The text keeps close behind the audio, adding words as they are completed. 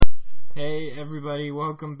Hey everybody,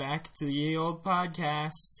 welcome back to the Ye Old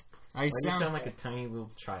Podcast. Why do you sound like a tiny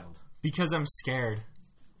little child? Because I'm scared.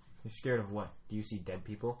 You're scared of what? Do you see dead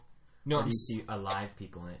people? No, or do you see alive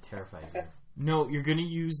people and it terrifies you? No, you're gonna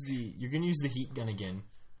use the heat gun again.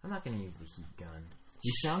 I'm not gonna use the heat gun.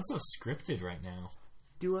 You sound so scripted right now.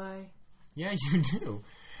 Do I? Yeah, you do.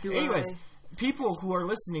 Anyways, people who are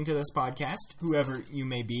listening to this podcast, whoever you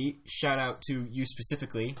may be, shout out to you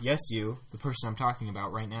specifically. Yes, you, the person I'm talking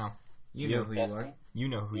about right now. You know who you are. You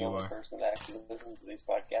know who you are. The only person that actually listens to these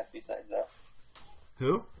podcasts besides us.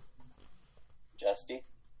 Who? Justy.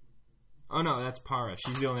 Oh no, that's Para.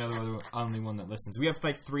 She's the only one that listens. We have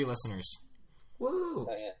like 3 listeners. Woo!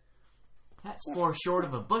 Oh, yeah. That's 4 short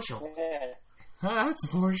of a bushel. Yeah. That's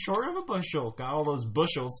 4 short of a bushel. Got all those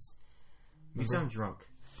bushels. You sound drunk.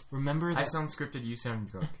 Remember that? I sound scripted, you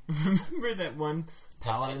sound drunk. Remember that one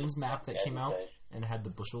Paladins map that came out and had the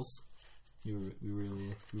bushels? We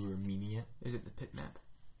were meaning it. Is it the pit map?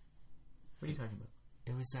 What are you talking about?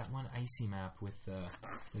 It was that one icy map with it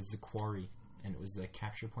was the quarry, and it was the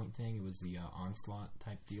capture point thing. It was the onslaught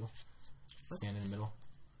type deal. Stand in the middle,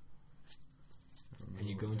 and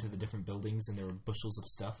you go into the different buildings, and there were bushels of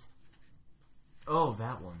stuff. Oh,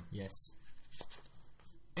 that one. Yes.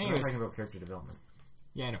 We're Anyways, talking about character development.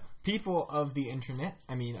 yeah, I know. People of the internet,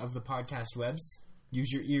 of the podcast webs,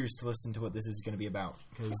 use your ears to listen to what this is going to be about,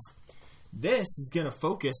 because this is going to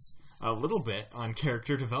focus a little bit on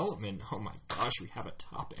character development. Oh my gosh, we have a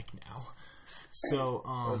topic now. So,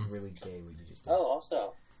 That was really gay what you just did. Oh,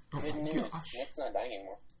 also, oh hidden my image. gosh. Nick's not dying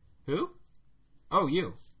anymore. Who? Oh,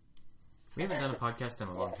 you. We haven't done a podcast in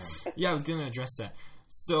a long time. Yeah, I was going to address that.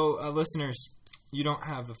 So, listeners, you don't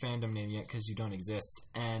have a fandom name yet because you don't exist.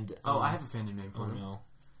 And I have a fandom name for Oh them. no.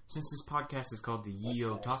 Since this podcast is called the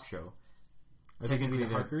Yeo Talk Show, Are they going to be the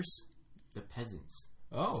Technically, Harkers? the peasants.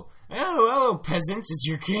 Oh. Hello, peasants. It's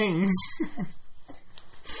your kings.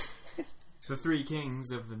 The 3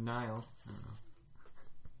 kings of the Nile.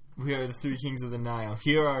 We are the 3 kings of the Nile.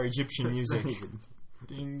 Here are Egyptian music. It's not even-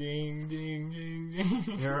 Ding, ding, ding, ding, ding.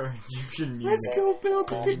 Here are Egyptian music. Let's go build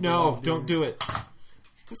the pyramids. No, don't do it.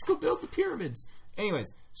 Let's go build the pyramids.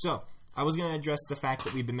 Anyways, so I was going to address the fact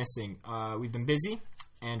that we've been missing. We've been busy,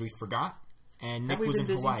 and we forgot. And Nick Have we was in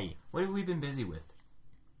been busy? Hawaii. What have we been busy with?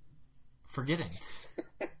 Forgetting.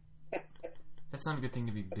 That's not a good thing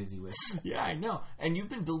to be busy with. Yeah, I know. And you've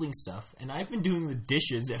been building stuff, and I've been doing the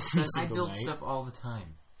dishes every I single build night. stuff all the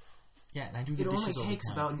time. Yeah, and I do the It dishes only all the takes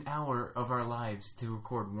time. about an hour of our lives to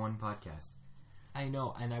record one podcast. I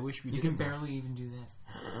know, and I wish we You did can it more. barely even do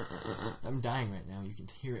that. I'm dying right now. You can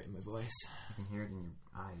hear it in my voice. You can hear it in your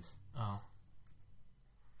eyes. Oh.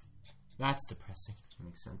 That's depressing. That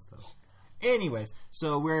makes sense, though. Anyways,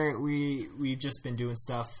 so we've just been doing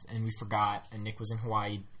stuff, and we forgot, and Nick was in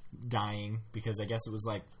Hawaii dying, because I guess it was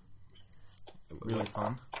like... Really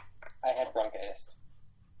fun. I had bronchitis.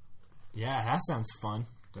 Yeah, that sounds fun.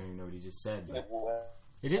 Don't even know what he just said. It was.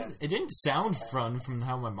 It didn't sound fun from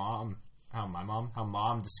how mom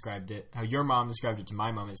described it, how your mom described it to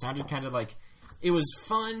my mom. It sounded kind of like it was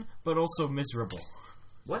fun, but also miserable.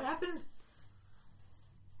 What happened?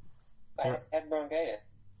 I had bronchitis.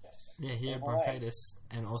 Yeah, he had Why? bronchitis,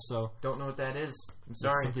 and also Don't know what that is. I'm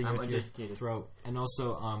sorry. something I'm with your uneducated. throat, and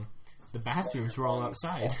also the bathrooms were all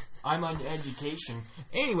outside. I'm on education.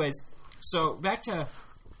 Anyways, so back to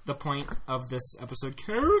the point of this episode,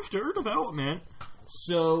 character development.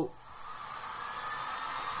 So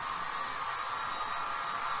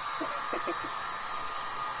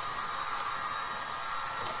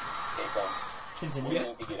Okay, Tom. We Continue.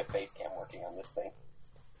 need to get a face cam working on this thing.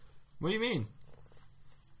 what do you mean?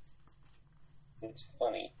 It's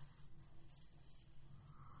funny.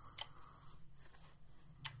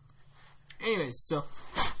 Anyways, so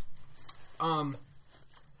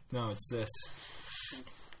no, it's this.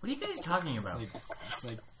 What are you guys talking about? It's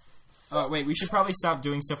like, oh wait, we should probably stop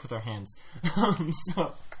doing stuff with our hands.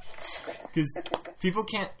 So, because people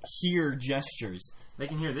can't hear gestures. They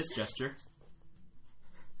can hear this gesture.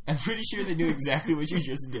 I'm pretty sure they knew exactly what you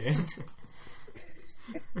just did.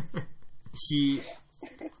 He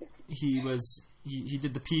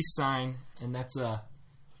did the peace sign, and that's a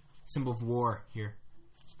symbol of war here.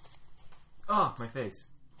 Oh, my face.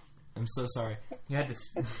 I'm so sorry. You had to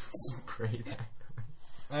spray that.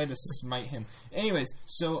 I had to smite him. Anyways,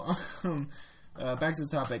 so back to the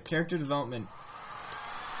topic: character development.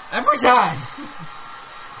 Every time.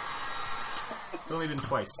 It's only been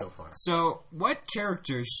twice so far. So, what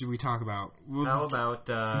characters should we talk about? How about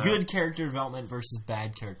Good character development versus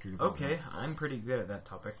bad character development. Okay, I'm pretty good at that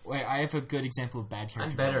topic. Wait, I have a good example of bad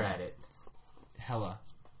character I'm better development. at it. Hella.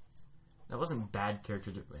 That wasn't bad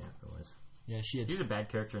character development. Yeah, it was. Yeah, she She's a bad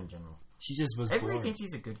character in general. just was Everybody boring. thinks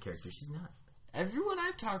she's a good character. She's not. Everyone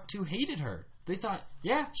I've talked to hated her. They thought,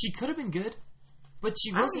 yeah, she could have been good, but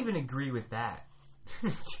she I don't wasn't. even agree with that.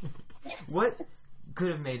 What could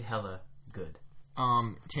have made Hela good?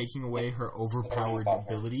 Taking away her overpowered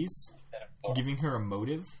abilities, giving her a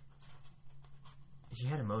motive. She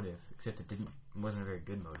had a motive, except it wasn't a very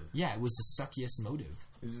good motive. Yeah, it was the suckiest motive.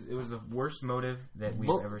 It was the worst motive that we've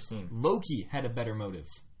ever seen. Loki had a better motive.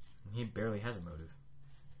 He barely has a motive.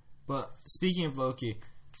 But speaking of Loki,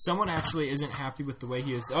 someone actually isn't happy with the way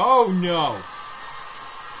he is. Oh no!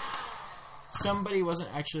 Somebody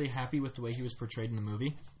wasn't actually happy with the way he was portrayed in the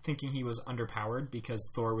movie, thinking he was underpowered because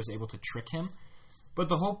Thor was able to trick him. But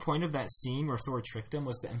the whole point of that scene where Thor tricked him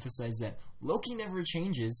was to emphasize that Loki never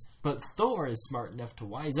changes, but Thor is smart enough to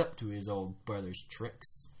wise up to his old brother's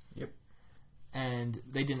tricks. Yep. And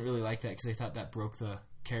they didn't really like that because they thought that broke the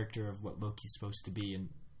character of what Loki's supposed to be. And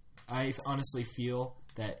I honestly feel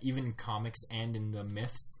that even in comics and in the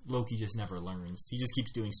myths, Loki just never learns. He just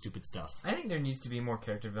keeps doing stupid stuff. I think there needs to be more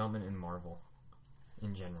character development in Marvel,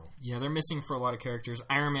 in general. Yeah, they're missing for a lot of characters.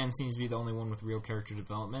 Iron Man seems to be the only one with real character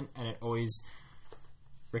development, and it always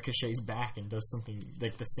ricochets back and does something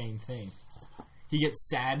like the same thing. He gets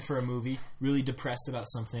sad for a movie, really depressed about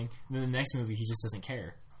something, and then the next movie he just doesn't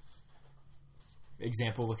care.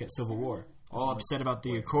 Example, look at Civil War. All upset about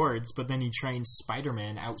the Accords, but then he trains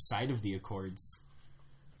Spider-Man outside of the Accords.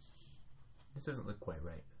 This doesn't look quite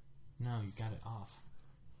right. No, you got it off.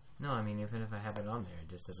 No, I mean, even if I have it on there, it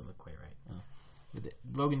just doesn't look quite right.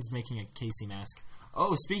 Logan's making a Casey mask.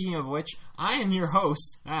 Oh, speaking of which, I am your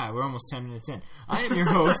host. We're almost 10 minutes in. I am your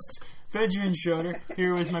host, Benjamin Schroeder,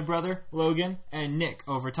 here with my brother, Logan, and Nick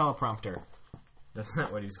over teleprompter. That's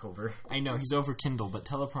not what he's over. I know, he's over Kindle, but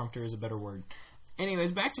teleprompter is a better word.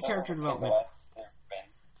 Anyways, back to character development.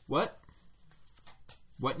 What?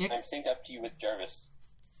 What, Nick? I'm synced up to you with Jarvis.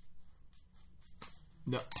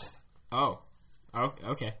 No. Oh,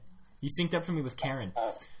 okay. You synced up for me with Karen.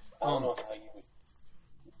 I don't know how you would.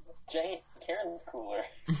 Karen's cooler.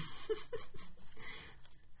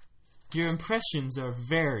 Your impressions are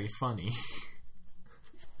very funny.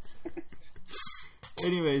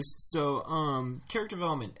 Anyways, so, character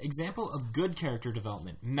development. Example of good character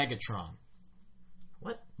development. Megatron.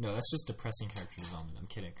 What? No, that's just depressing character development. I'm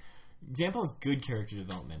kidding. Example of good character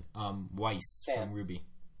development. Weiss Sam. from Ruby.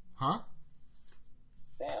 Huh?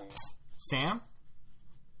 Sam. Sam?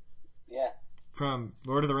 Yeah. From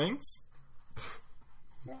Lord of the Rings?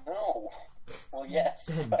 No. Well, yes.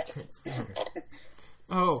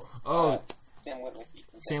 Oh. Sam Witwicky.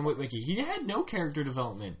 Sam Witwicky. He had no character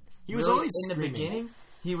development. He was Really? always in screaming. the beginning,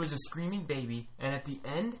 he was a screaming baby, and at the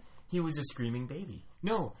end, he was a screaming baby.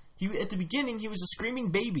 No, at the beginning he was a screaming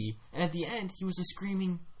baby, and at the end he was a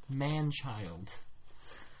screaming man-child.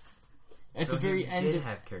 At So the very he end, did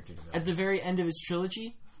have character development. at the very end of his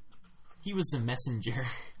trilogy, he was the messenger.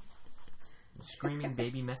 Screaming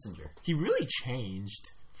baby messenger. He really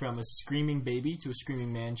changed from a screaming baby to a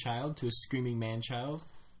screaming man-child to a screaming man-child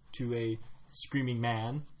to a screaming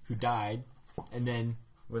man who died, and then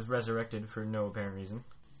Was resurrected for no apparent reason.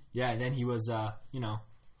 and then he was the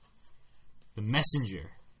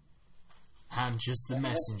messenger. I'm just the He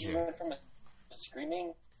messenger. went from a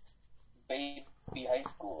screaming baby high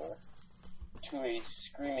schooler to a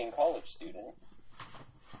screaming college student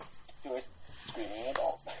to a screaming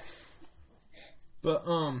adult. But,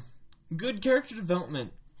 good character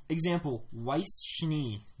development. Example, Weiss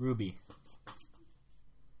Schnee, Ruby.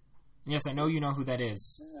 Yes, I know you know who that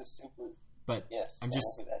is, This is a super. but Yes. I'm I just...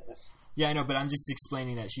 know who that is. Yeah, I know, but I'm just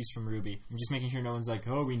explaining that she's from Ruby. I'm just making sure no one's like,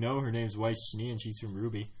 oh, we know her name's Weiss Schnee and she's from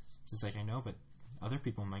Ruby. It's just like, I know, but other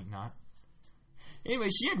people might not. Anyway,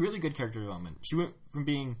 she had really good character development. She went from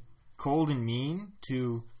being cold and mean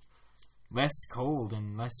to less cold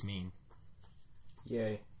and less mean.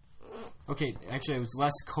 Yay. Okay, actually, it was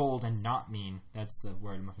less cold and not mean. That's the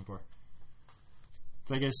word I'm looking for.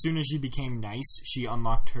 It's like as soon as she became nice, she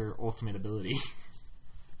unlocked her ultimate ability.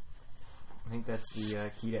 I think that's the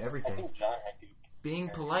key to I everything. think John had to. Being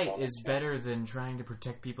polite is better than trying to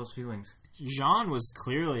protect people's feelings. Jean was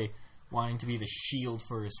clearly wanting to be the shield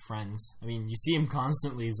for his friends. I mean, you see him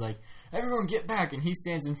constantly. He's like, everyone get back, and he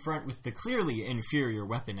stands in front with the clearly inferior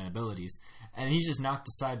weapon and abilities. And he's just knocked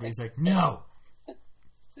aside, but he's like, no!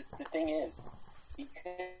 The thing is, he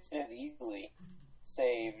could have easily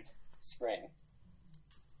saved Spring.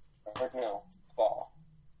 Or no, Fall.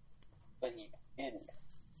 But he didn't.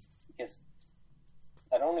 Because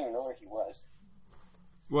I don't even know where he was.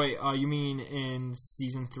 Wait, you mean in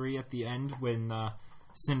Season 3 at the end when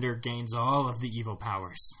Cinder gains all of the evil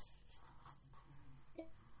powers?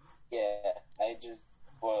 Yeah, I just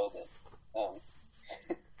spoiled it.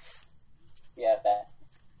 Yeah, that.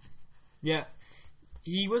 Yeah.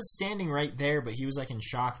 He was standing right there, but he was like in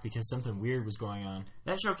shock because something weird was going on.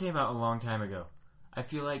 That show came out a long time ago. I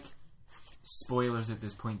feel like spoilers at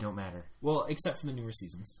this point don't matter. Well, except for the newer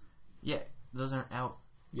seasons. Yeah, those aren't out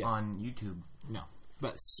on YouTube. No.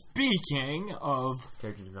 But speaking of...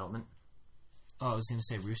 Character development. Oh, I was going to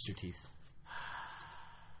say Rooster Teeth.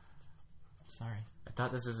 Sorry. I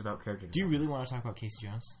thought this was about character development. Do you really want to talk about Casey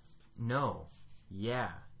Jones? No. Yeah.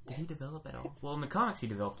 Did he develop at all? Well, in the comics he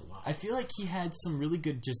developed a lot. I feel like he had some really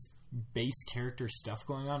good just base character stuff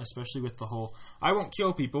going on, especially with the whole I won't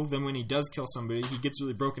kill people, then when he does kill somebody, he gets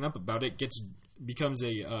really broken up about it, becomes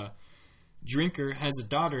a drinker, has a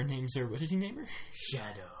daughter, names her, what did he name her?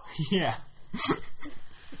 Shadow. Yeah.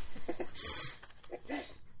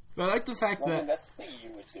 But I like the fact that That's the thing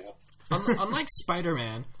you would do. unlike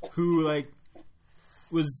Spider-Man, who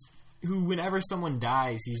whenever someone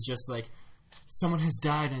dies, he's just like, someone has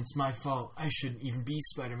died and it's my fault. I shouldn't even be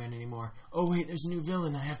Spider-Man anymore. Oh wait, there's a new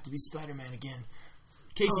villain. I have to be Spider-Man again.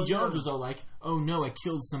 Casey Jones was all like, oh no, I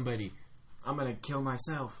killed somebody. I'm gonna kill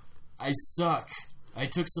myself. I suck. I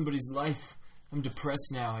took somebody's life. I'm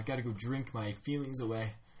depressed now. I gotta go drink my feelings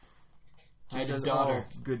away. I had a daughter. All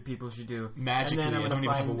good people should do. Magically, I don't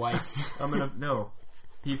even have a wife. No.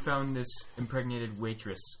 He found this impregnated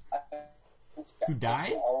waitress. Who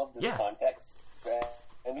died? All of this Yeah. context.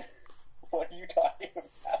 And what are you talking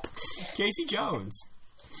about? Casey Jones.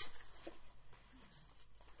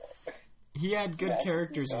 He had good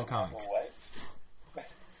characters in the comics. What?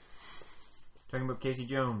 Talking about Casey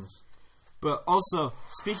Jones. But also,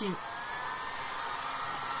 speaking...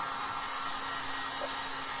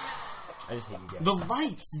 I just hate you guys. The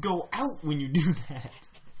lights go out when you do that.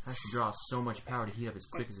 Has to draw so much power to heat up as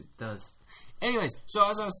quick as it does. Anyways, so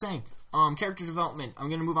as I was saying, character development, I'm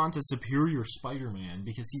going to move on to Superior Spider-Man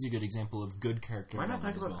because he's a good example of good character Why not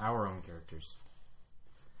development talk as about well. our own characters?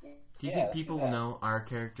 Do you think people will know our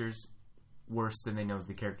characters worse than they know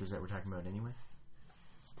the characters that we're talking about anyway?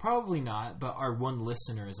 Probably not, but our one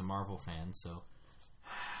listener is a Marvel fan, so...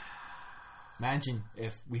 Imagine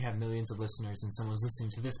if we have millions of listeners and someone's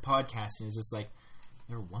listening to this podcast and is just like,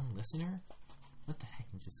 you're one listener? What the heck?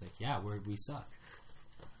 And just like, yeah, we suck.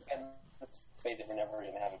 And let's say that we're never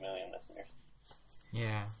going to have a million listeners.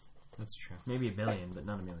 Yeah, that's true. Maybe a billion, but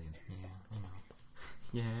not a million. Yeah, I know.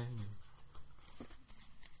 Yeah, I know.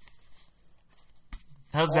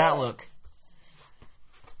 How's that look?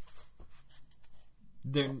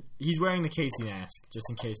 He's wearing the Casey mask, just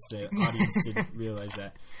in case the audience didn't realize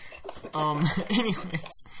that.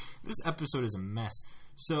 Anyways, this episode is a mess.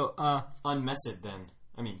 So, Unmess it then.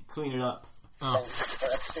 I mean, clean it up. And our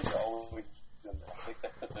episodes are always doing that,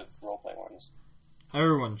 except for the roleplay ones.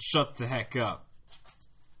 Everyone, shut the heck up.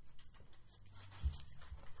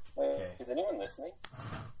 Wait, Okay. is anyone listening?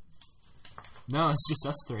 No, it's just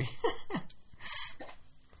us three.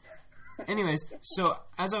 Anyways, so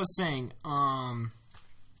as I was saying,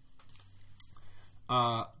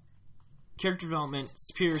 character development,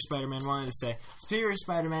 Superior Spider-Man, wanted to say Superior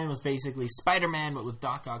Spider-Man was basically Spider-Man but with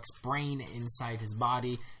Doc Ock's brain inside his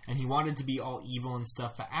body, and he wanted to be all evil and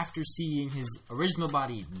stuff, but after seeing his original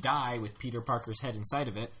body die with Peter Parker's head inside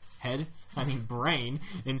of it, brain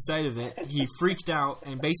inside of it, he freaked out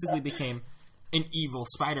and basically became an evil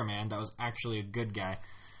Spider-Man that was actually a good guy.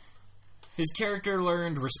 His character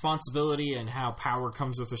learned responsibility and how power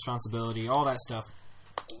comes with responsibility, all that stuff.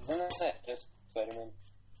 Isn't that just Spider-Man?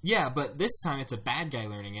 Yeah, but this time it's a bad guy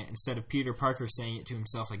learning it instead of Peter Parker saying it to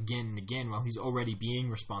himself again and again while he's already being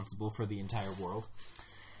responsible for the entire world.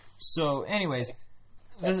 So, anyways...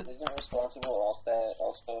 Isn't responsible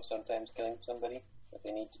also sometimes killing somebody if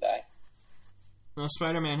they need to die? Well,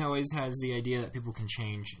 Spider-Man always has the idea that people can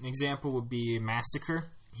change. An example would be Massacre.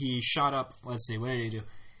 He shot up... Let's see, what did he do?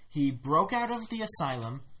 He broke out of the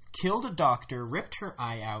asylum, killed a doctor, ripped her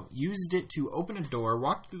eye out, used it to open a door,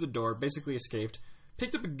 walked through the door, basically escaped,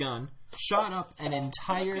 picked up a gun, shot up an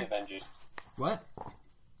entire... The Avengers. What?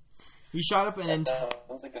 He shot up an entire...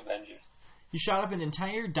 Sounds like Avengers. He shot up an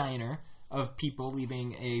entire diner of people,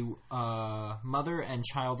 leaving a mother and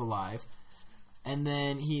child alive. And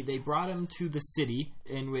then they brought him to the city,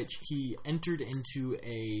 in which he entered into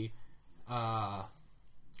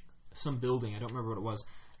some building. I don't remember what it was.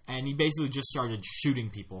 And he basically just started shooting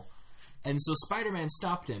people. And so Spider-Man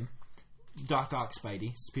stopped him, Doc Ock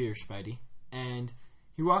Spidey, Superior Spidey, and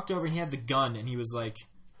he walked over and he had the gun, and he was like,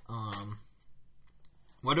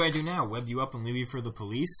 what do I do now? Web you up and leave you for the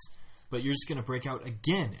police? But you're just going to break out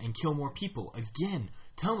again and kill more people again.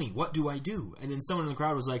 Tell me, what do I do? And then someone in the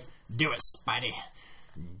crowd was like, do it, Spidey.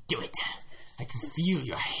 Do it. I can feel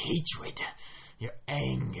your hatred, your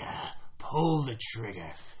anger pull the trigger.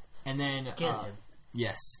 And then... Kill him.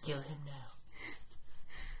 Yes. Kill him now.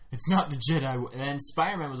 It's not the Jedi way. And then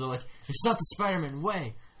Spider-Man was all like, it's not the Spider-Man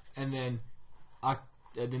way. And then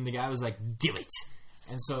the guy was like, do it.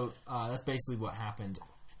 And so that's basically what happened.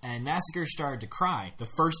 And Massacre started to cry. The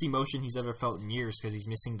first emotion he's ever felt in years because he's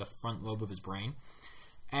missing the front lobe of his brain.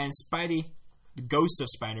 And Spidey, the ghost of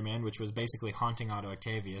Spider-Man, which was basically haunting Otto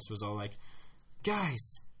Octavius, was all like,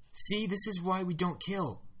 guys, see, this is why we don't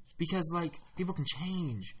kill. Because, like, people can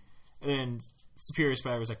change. And then Superior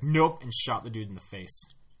Spider was like, nope, and shot the dude in the face.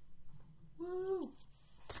 Woo!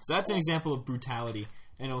 So that's an example of brutality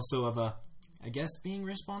and also of I guess, being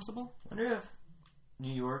responsible. I wonder if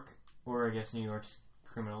New York, or I guess New York's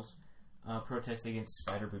criminals, protest against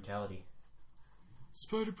spider brutality.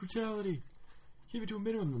 Spider brutality. Keep it to a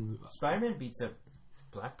minimum. Spider-Man beats up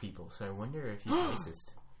black people, so I wonder if he's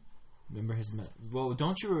racist. Remember his... Well,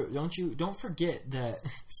 don't forget that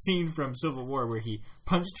scene from Civil War where he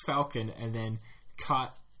punched Falcon and then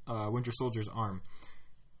caught Winter Soldier's arm.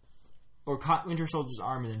 Or caught Winter Soldier's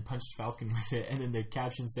arm and then punched Falcon with it, and then the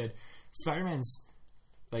caption said, Spider-Man's,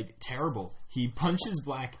 like, terrible. He punches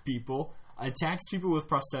black people, attacks people with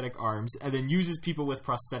prosthetic arms, and then uses people with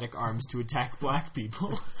prosthetic arms to attack black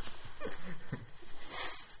people.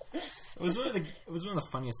 It was one of the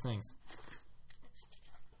funniest things.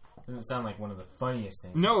 Doesn't sound like one of the funniest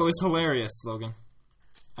things. No, it was hilarious, Logan.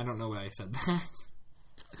 I don't know why I said that.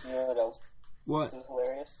 You know what else? What? This is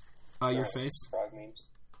hilarious? Your face? Frog memes.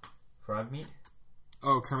 Frog meat?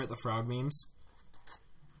 Oh, Kermit the Frog memes.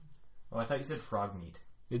 Oh, I thought you said frog meat.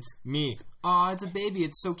 It's me. Aw, it's a baby.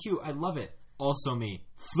 It's so cute. I love it. Also me.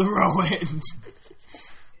 Throw it.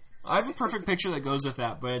 I have a perfect picture that goes with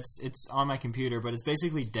that, but it's on my computer. But it's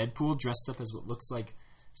basically Deadpool dressed up as what looks like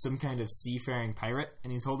some kind of seafaring pirate,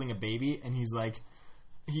 and he's holding a baby, and he's like,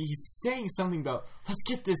 he's saying something about, let's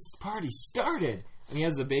get this party started. And he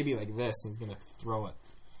has the baby like this, and he's gonna throw it.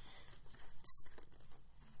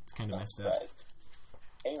 It's kind of messed up.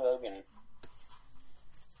 Hey, Logan.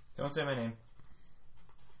 Don't say my name.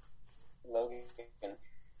 Logan.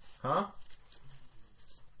 Huh?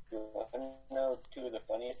 You want to know two of the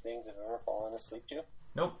funniest things I've ever fallen asleep to?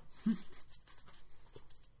 Nope.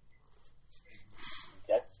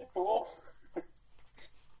 Deadpool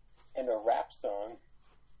and a rap song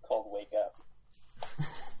called Wake Up.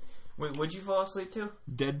 Wait, what'd you fall asleep to?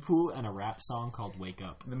 Deadpool and a rap song called Wake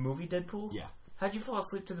Up. The movie Deadpool? Yeah. How'd you fall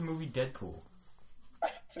asleep to the movie Deadpool?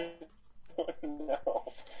 No.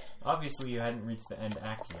 Obviously, you hadn't reached the end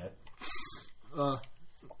act yet.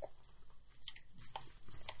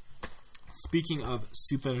 Speaking of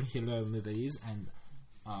superhero movies and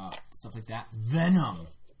stuff like that, Venom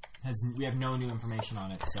we have no new information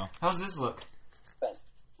on it. So how's this look? Ben,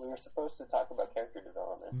 we were supposed to talk about character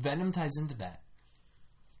development. Venom ties into that,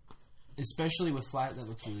 especially with Flash. That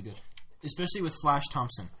looks really good, especially with Flash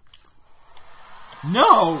Thompson.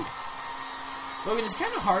 No, Logan, it's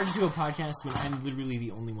kind of hard to do a podcast when I'm literally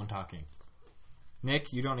the only one talking.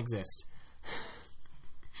 Nick, you don't exist.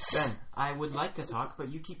 Ben, I would like to talk,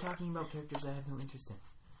 but you keep talking about characters I have no interest in.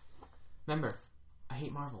 Remember, I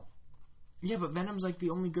hate Marvel. Yeah, but Venom's like the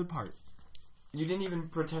only good part. You didn't even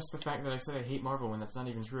protest the fact that I said I hate Marvel when that's not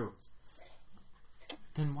even true.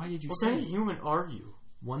 Then why did you what say kind of human are you?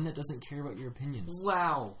 One that doesn't care about your opinions.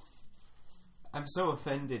 Wow. I'm so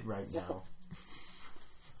offended right now.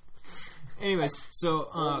 Anyways, so...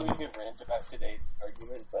 we could rant about today's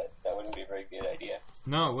argument, but that wouldn't be a very good idea.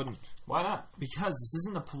 No, it wouldn't. Why not? Because this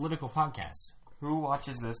isn't a political podcast. Who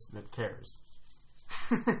watches this that cares?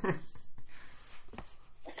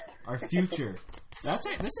 Our future.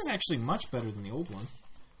 This is actually much better than the old one.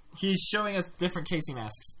 He's showing us different Casey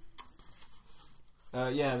masks.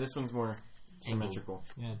 Yeah, this one's more symmetrical.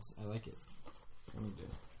 Yeah, I like it. Let me do it.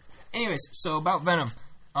 Anyways, so about Venom.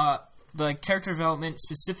 The character development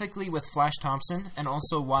specifically with Flash Thompson, and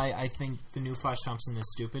also why I think the new Flash Thompson is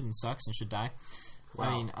stupid and sucks and should die.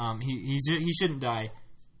 Wow. I mean, he shouldn't die.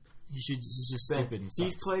 He's just stupid and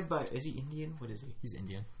sucks. He's played by... Is he Indian? What is he? He's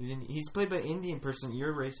Indian. He's played by an Indian person.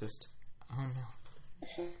 You're racist. Oh,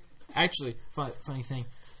 no. Actually, funny thing.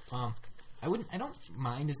 I don't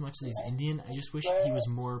mind as much that he's Indian. I just wish he was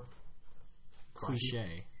more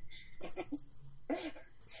cliche.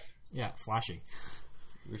 Yeah, flashy.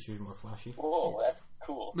 You wish he was more flashy? Whoa, that's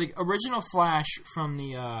cool. Like, original Flash from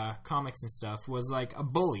the comics and stuff was like a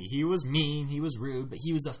bully. He was mean, he was rude, but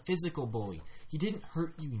he was a physical bully. He didn't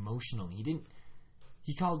hurt you emotionally.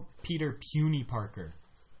 He called Peter Puny Parker.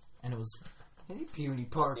 And it was... Hey, Puny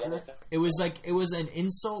Parker. It was an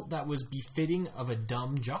insult that was befitting of a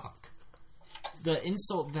dumb jock. The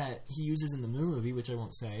insult that he uses in the movie, which I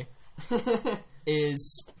won't say,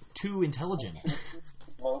 is too intelligent.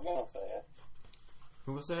 Logan will say it.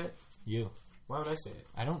 Who will say it? You. Why would I say it?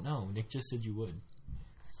 I don't know. Nick just said you would.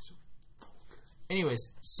 Anyways,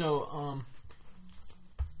 so,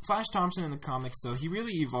 Flash Thompson in the comics, though, he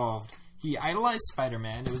really evolved. He idolized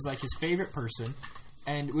Spider-Man. It was like his favorite person.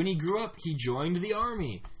 And when he grew up, he joined the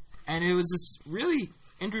army. And it was this really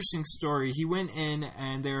interesting story. He went in,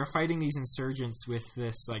 and they were fighting these insurgents with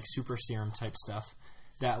this, like, super serum type stuff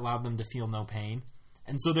that allowed them to feel no pain.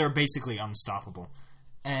 And so they were basically unstoppable.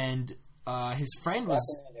 And his friend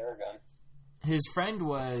was... Weapon and air gun. His friend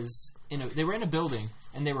was they were in a building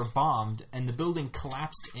and they were bombed, and the building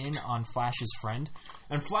collapsed in on Flash's friend,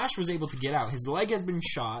 and Flash was able to get out. His leg had been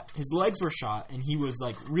shot, his legs were shot, and he was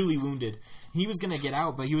like really wounded. He was going to get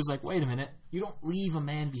out, but he was like, wait a minute, you don't leave a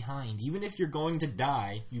man behind. Even if you're going to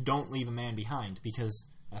die, you don't leave a man behind, because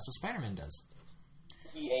that's what Spider-Man does.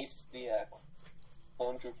 He aced the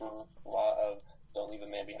clone trooper law of don't leave a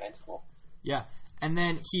man behind school. Yeah. And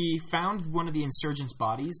then he found one of the insurgents'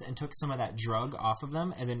 bodies and took some of that drug off of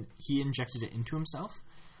them, and then he injected it into himself.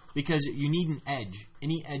 Because you need an edge.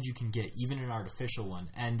 Any edge you can get, even an artificial one.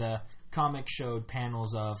 And the comic showed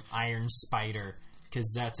panels of Iron Spider,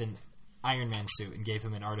 because that's an Iron Man suit, and gave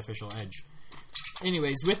him an artificial edge.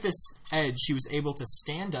 Anyways, with this edge, he was able to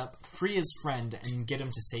stand up, free his friend, and get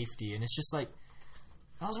him to safety. And it's just like,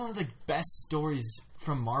 that was one of the best stories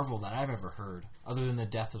from Marvel that I've ever heard, other than the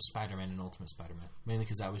death of Spider-Man and Ultimate Spider-Man. Mainly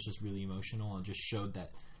because that was just really emotional and just showed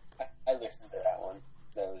that... I listened to that one.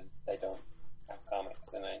 I don't have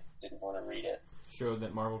comics, and I didn't want to read it. Showed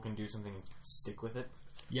that Marvel can do something and stick with it.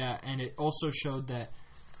 Yeah, and it also showed that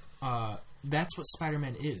that's what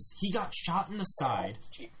Spider-Man is. He got shot in the side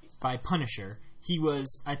by Punisher. He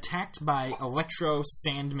was attacked by Electro,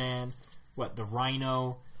 Sandman, the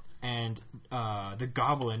Rhino, and the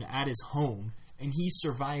Goblin at his home, and he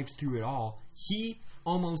survived through it all. He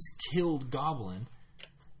almost killed Goblin,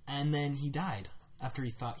 and then he died after he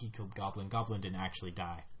thought he killed Goblin. Goblin didn't actually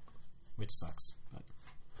die, which sucks, but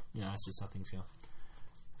that's just how things go.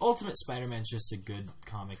 Ultimate Spider-Man's just a good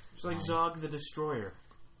comic. It's like Zog the Destroyer.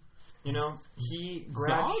 He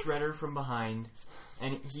grabbed Zog? Shredder from behind,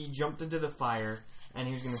 and he jumped into the fire, and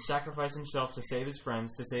he was going to sacrifice himself to save his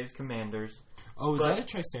friends, to save his commanders. Oh, is that a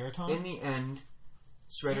Triceratops? In the end,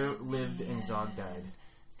 Shredder lived and Zog died.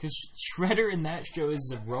 Because Shredder in that show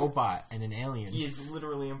is a robot and an alien. He is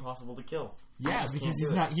literally impossible to kill. Yeah, because he's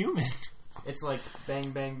not human. It's like bang,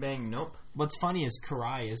 bang, bang, nope. What's funny is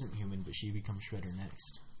Karai isn't human, but she becomes Shredder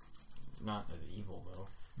next. Not as evil, though.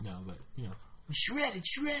 No, but, we shredded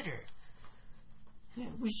Shredder! Yeah,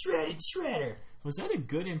 we shredded Shredder! Was that a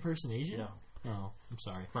good impersonation? No. Oh, I'm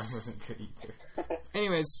sorry. Mine wasn't good either.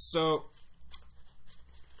 Anyways, so...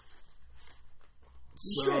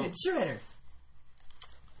 Shredded Shredder!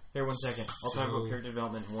 Here, 1 second. I'll talk about character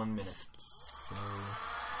development in 1 minute. So...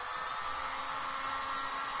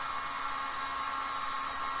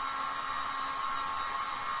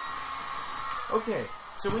 Okay,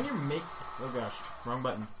 so when you're oh gosh, wrong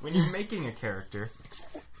button. When you're making a character...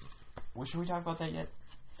 Well, should we talk about that yet?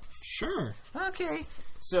 Sure. Okay.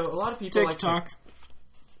 So, a lot of people TikTok.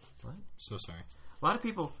 What? So sorry. A lot of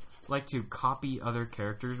people like to copy other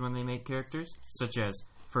characters when they make characters, such as,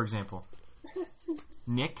 for example,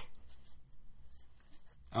 Nick.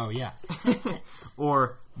 Oh, yeah.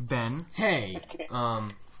 Or Ben. Hey.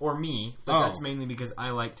 Or me, but Oh. that's mainly because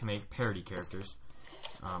I like to make parody characters.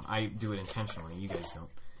 I do it intentionally, you guys don't.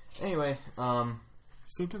 Anyway,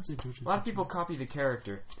 Sometimes I don't. a lot of people copy the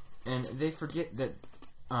character, and they forget that,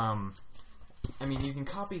 you can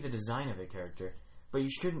copy the design of a character, but you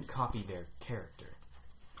shouldn't copy their character.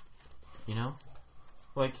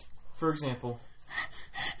 Like, for example...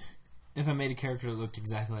 If I made a character that looked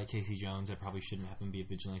exactly like Casey Jones, I probably shouldn't have him be a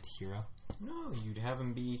vigilante hero. No, you'd have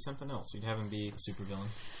him be something else. You'd have him be A supervillain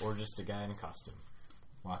or just a guy in a costume.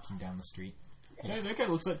 walking down the street. Hey, that guy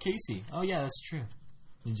looks like Casey. Oh, yeah, that's true.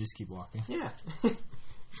 And just keep walking. Yeah.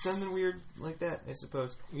 Something weird like that, I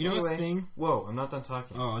suppose. You know anyway, a thing? Whoa, I'm not done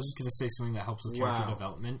talking. Oh, I was just going to say something that helps with character Wow.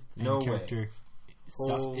 development. And No character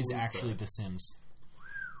stuff Holy is actually crap. The Sims.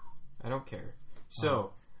 I don't care.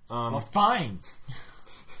 So, Well, fine!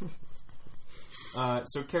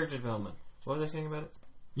 so character development. What was I saying about it?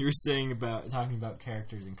 You were saying talking about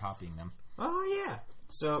characters and copying them. Oh, yeah.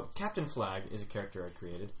 So, Captain Flag is a character I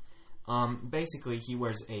created. Basically, he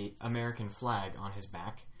wears a American flag on his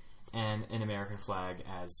back and an American flag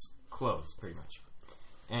as clothes, pretty much.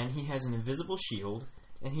 And he has an invisible shield,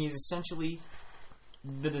 and he is essentially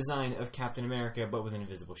the design of Captain America, but with an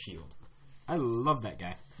invisible shield. I love that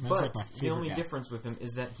guy. That's But like my favorite the only guy. difference with him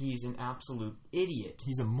is that he's an absolute idiot.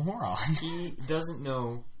 He's a moron. He doesn't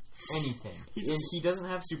know anything. He doesn't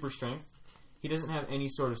have super strength. He doesn't have any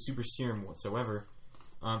sort of super serum whatsoever.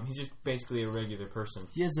 He's just basically a regular person.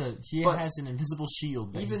 He has an invisible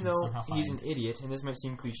shield. That Even though he's an idiot, and this might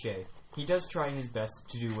seem cliche, he does try his best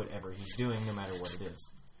to do whatever he's doing, no matter what it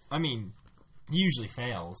is. I mean, he usually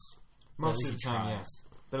fails. Most of the time, yes.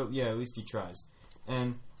 But yeah, at least he tries.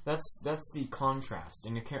 And that's the contrast.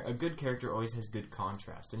 And a good character always has good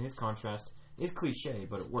contrast. And his contrast is cliche,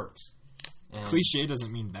 but it works. And cliche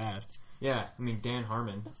doesn't mean bad. Yeah, I mean, Dan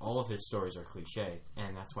Harmon, all of his stories are cliche,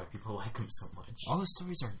 and that's why people like him so much. All his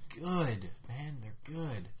stories are good, man. They're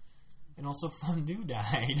good. And also, Fondue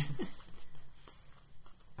died.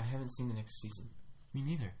 I haven't seen the next season. Me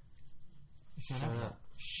neither.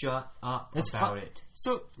 Shut up That's about it.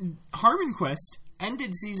 So, Harmon Quest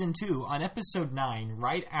ended season 2 on episode 9,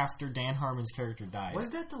 right after Dan Harmon's character died.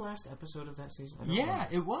 Was that the last episode of that season? Yeah,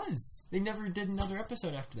 it was. They never did another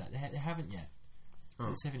episode after that. They haven't yet. Oh.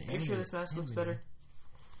 Are you sure this mask looks better?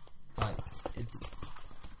 But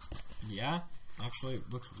yeah, actually, it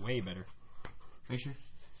looks way better. Are you sure?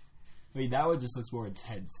 Wait, that one just looks more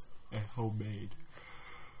intense and homemade.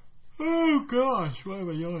 Oh gosh, why am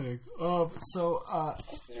I yawning? You're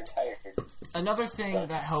tired. Another thing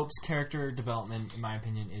that helps character development, in my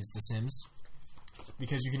opinion, is The Sims.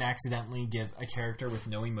 Because you can accidentally give a character with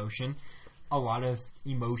no emotion a lot of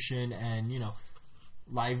emotion and,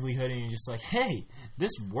 livelihood, and you're just like, hey,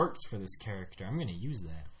 this works for this character. I'm going to use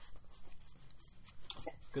that.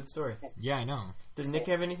 Good story. Yeah, I know. Does Nick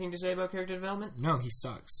have anything to say about character development? No, he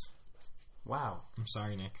sucks. Wow. I'm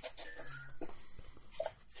sorry, Nick.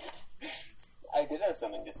 I did have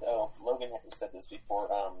something to say. Oh, Logan had said this before.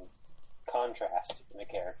 Contrast in the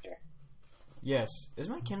character. Yes. Is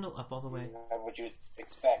my Kindle up all the way? What you would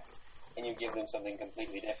expect, and you give them something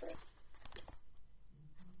completely different.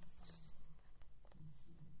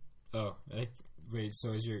 Oh, wait,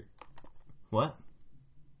 so is your... What?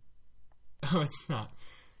 Oh, it's not.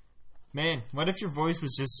 Man, what if your voice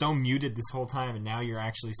was just so muted this whole time and now you're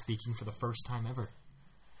actually speaking for the first time ever?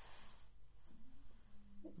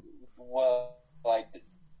 Well, I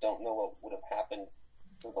don't know what would have happened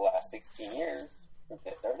for the last 16 years since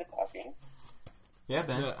I started talking. Yeah,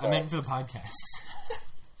 Ben. I meant for the podcast.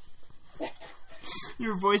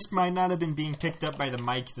 Your voice might not have been being picked up by the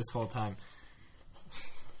mic this whole time.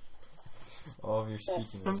 All of your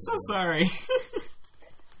speaking. I'm so sorry.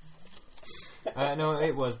 No,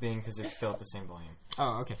 it was being because it fell at the same volume.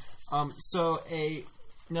 Oh, okay.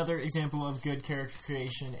 Another example of good character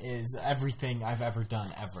creation is everything I've ever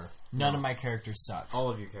done, ever. None of my characters suck. All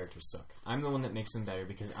of your characters suck. I'm the one that makes them better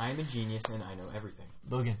because I'm a genius and I know everything.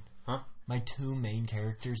 Logan. Huh? My two main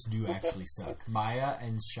characters do actually suck. Maya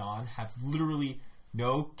and Sean have literally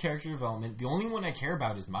no character development. The only one I care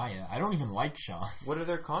about is Maya. I don't even like Sean. What are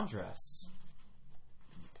their contrasts?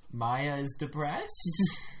 Maya is depressed.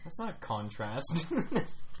 That's not a contrast.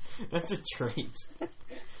 That's a trait.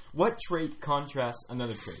 What trait contrasts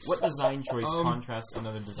another trait? What design choice contrasts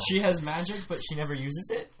another design She choice? has magic, but she never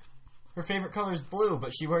uses it. Her favorite color is blue,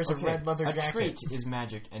 but she wears a red leather jacket. A trait is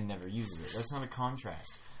magic and never uses it. That's not a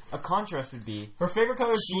contrast. A contrast would be her favorite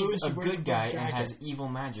color is blue. She's a wears good guy jacket. and has evil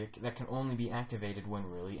magic that can only be activated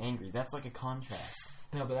when really angry. That's like a contrast.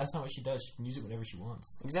 No, but that's not what she does. She can use it whenever she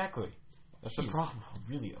wants. Exactly. That's the problem.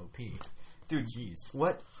 Really OP. Dude, jeez.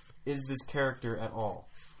 What is this character at all?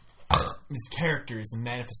 This character is a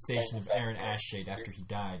manifestation of Aaron Ashshade after he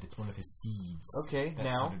died. It's one of his seeds. Okay, that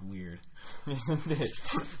sounded weird. Isn't it?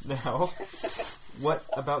 Now, what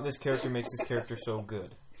about this character makes this character so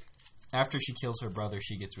good? After she kills her brother,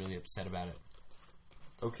 she gets really upset about it.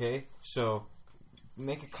 Okay, so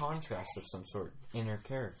make a contrast of some sort in her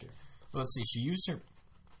character. Well, let's see. She used her...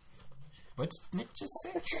 What did Nick just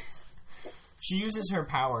say? She uses her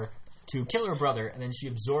power to kill her brother, and then she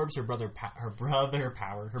absorbs her brother's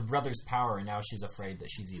power, and now she's afraid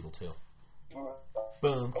that she's evil too.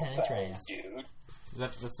 Boom, contrast.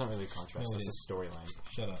 That's not really a contrast. No, that's a storyline.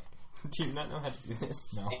 Shut up. Do you not know how to do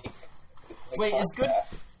this? No. Wait,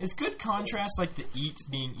 is good contrast like the Eat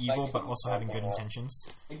being evil but also having good intentions?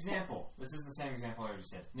 Example. This is the same example I already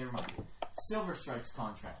said. Never mind. Silver Strike's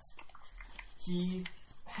contrast. He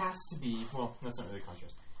has to be... Well, that's not really a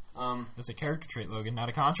contrast. That's a character trait, Logan, not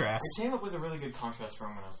a contrast. I came up with a really good contrast for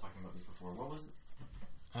him when I was talking about this before. What was it?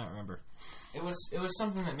 I don't remember. It was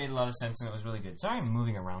something that made a lot of sense and it was really good. Sorry, I'm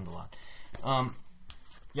moving around a lot.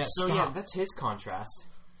 That's his contrast.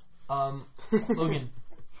 Logan,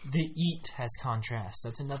 the Eat has contrast.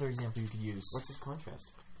 That's another example you could use. What's his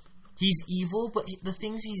contrast? He's evil, but the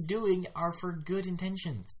things he's doing are for good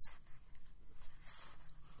intentions.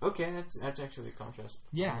 Okay, that's actually a contrast.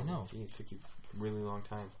 Yeah, I know. Jeez, tricky. a really long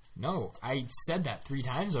time. No, I said that 3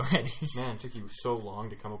 times already. Man, it took you so long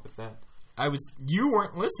to come up with that. You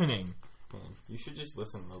weren't listening. Man, you should just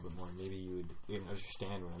listen a little bit more. Maybe you would even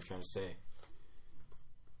understand what I'm trying to say.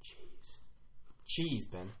 Cheese,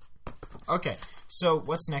 Ben. Okay, so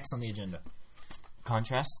what's next on the agenda?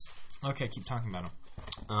 Contrasts? Okay, keep talking about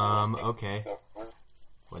them. Okay.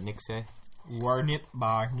 What'd Nick say? Warnip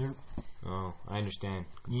Barnip. Oh, I understand.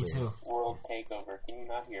 Me too. World takeover. Can you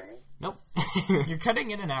not hear me? Nope. You're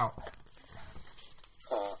cutting in and out.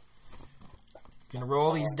 Huh. Gonna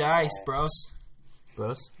roll these dice, bros.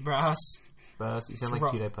 Bros? Bros. Bros, you sound like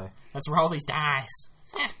Ro- PewDiePie. Let's roll these dice.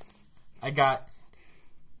 I got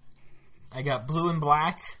blue and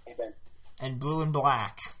black Hey, Ben. and blue and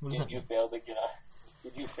black. What does that Did you mean? fail to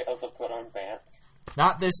Did you fail to put on pants?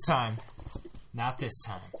 Not this time. Not this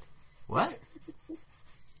time. What?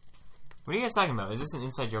 What are you guys talking about? Is this an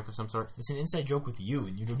inside joke of some sort? It's an inside joke with you,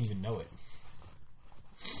 and you don't even know it.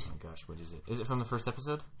 Oh my gosh, what is it? Is it from the first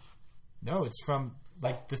episode? No, it's from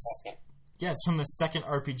like this. Okay. Yeah, it's from the second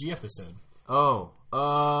RPG episode. Oh.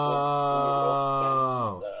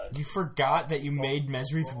 You forgot that you made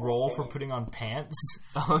Mesrith roll for putting on pants.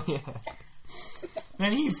 Oh, yeah.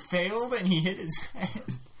 Then he failed and he hit his head.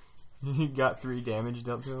 He got 3 damage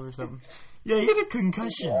dealt to him or something? Yeah, he had a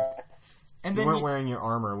concussion. And You then weren't wearing your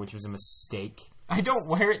armor, which was a mistake. I don't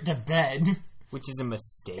wear it to bed. Which is a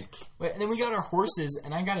mistake. Wait, and then we got our horses,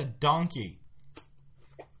 and I got a donkey.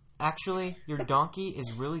 Actually, your donkey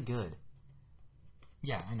is really good.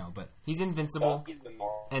 Yeah, I know, but He's invincible, Donkey's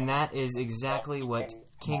immortal. and that is exactly what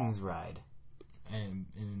kings ride. an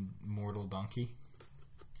immortal donkey.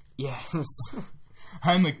 Yes.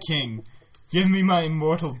 I'm a king. Give me my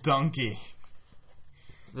immortal donkey.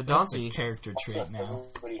 The That's a donkey, character trait now.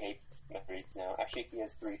 Everybody hates Mesrith now. Actually, he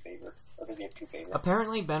has 3 favorites. Or does he have 2 favorites?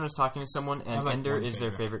 apparently Ben was talking to someone, I and like Ender one is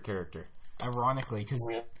their favorite. favorite character. Ironically, because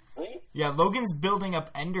Really? yeah, Logan's building up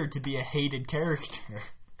Ender to be a hated character.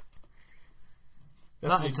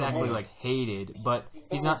 That's Not what he told exactly me. like hated, but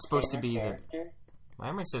he's the not supposed to be the... character. Why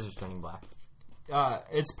are my scissors turning black?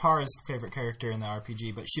 It's Para's favorite character in the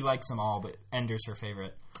RPG, but she likes them all, but Ender's her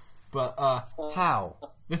favorite. But How?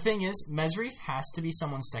 the thing is, Mesrith has to be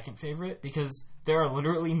someone's second favorite because there are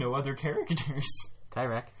literally no other characters.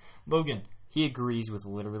 Tyrek. Logan. He agrees with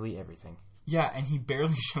literally everything. Yeah, and he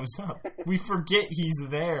barely shows up. We forget he's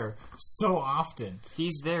there so often.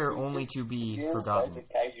 He's there only to be He forgotten. inside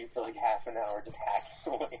the kaiju for like half an hour just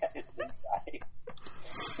hacking away at his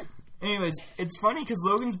inside. Anyways, it's funny because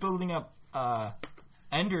Logan's building up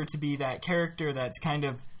Ender to be that character that's kind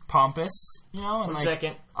of pompous, you know? And One like,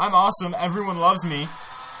 second. I'm awesome, everyone loves me.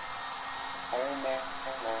 Iron Man.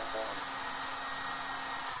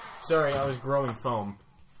 Sorry, I was growing foam.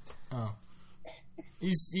 Oh.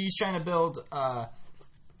 He's trying to build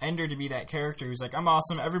Ender to be that character who's like, I'm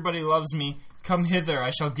awesome, everybody loves me, come hither, I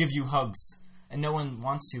shall give you hugs. And no one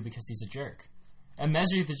wants to because he's a jerk. And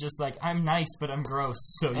Mesrith is just like, I'm nice, but I'm gross.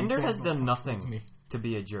 So you Ender don't has know done what nothing to me. to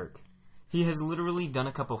be a jerk. He has literally done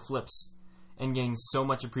a couple flips and gained so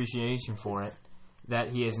much appreciation for it that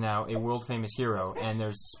he is now a world-famous hero, and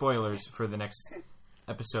there's spoilers for the next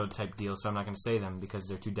episode type deal, so I'm not going to say them because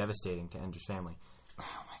they're too devastating to Ender's family.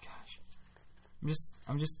 Oh my gosh.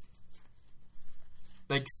 I'm just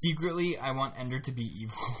like secretly I want Ender to be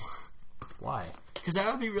evil. Why? Cuz that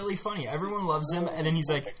would be really funny. Everyone loves him and then he's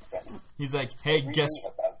like, "Hey, guess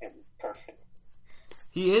Everything about him is perfect.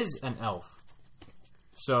 He is an elf.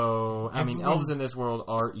 So, I mean, Everyone- elves in this world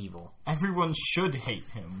are evil. everyone should hate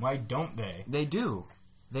him. Why don't they?" They do.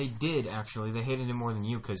 They did, actually. They hated him more than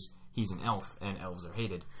you because he's an elf, and elves are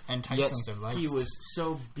hated. And Yet, Titans are liked. he was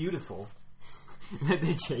so beautiful that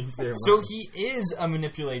they changed their So mind. he is a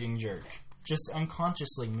manipulating jerk. Just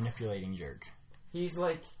unconsciously manipulating jerk. He's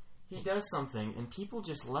like, he does something, and people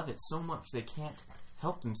just love it so much they can't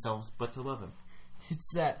help themselves but to love him.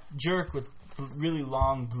 It's that jerk with really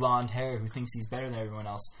long blonde hair who thinks he's better than everyone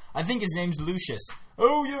else. I think his name's Lucius.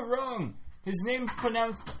 Oh, you're wrong. His name's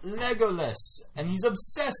pronounced Legolas, and he's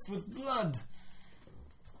obsessed with blood.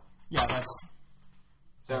 Yeah, that's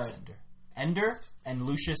Sorry. Ender. Ender and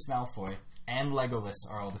Lucius Malfoy and Legolas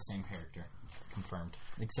are all the same character. Confirmed.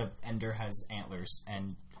 Except Ender has antlers,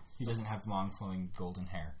 and he doesn't have long flowing golden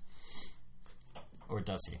hair. Or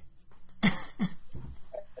does he? I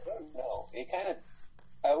don't know. It kind of.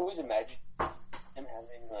 I always imagine him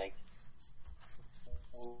having like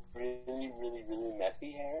really, really, really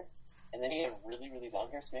messy hair, and then he had really, really long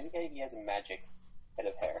hair. So maybe he has a magic head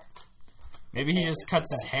of hair. Maybe he just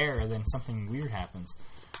cuts his hair and then something weird happens.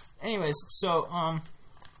 Anyways, so,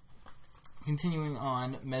 continuing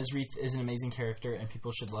on, Mesrith is an amazing character and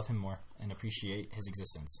people should love him more and appreciate his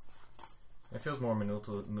existence. That feels more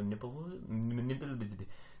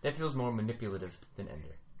That feels more manipulative than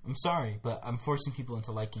Ender. I'm sorry, but I'm forcing people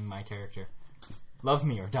into liking my character. Love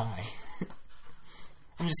me or die.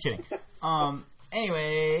 I'm just kidding.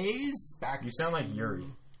 Anyways, back. You sound like Yuri.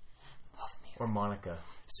 Love me. Or Monica.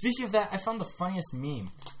 Speaking of that, I found the funniest meme,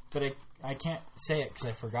 but I can't say it because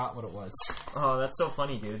I forgot what it was. Oh, that's so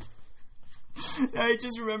funny, dude. I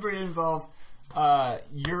just remember it involved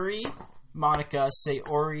Yuri, Monica,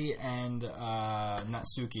 Sayori, and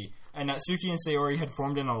Natsuki. And Natsuki and Sayori had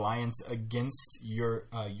formed an alliance against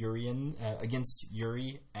Yuri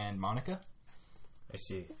and Monica. I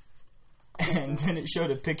see. And then it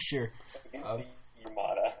showed a picture of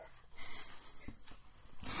Yamada.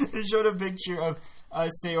 It showed a picture of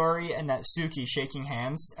Sayori and Natsuki shaking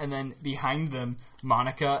hands, and then behind them,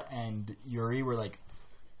 Monica and Yuri were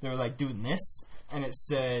they were doing this, and it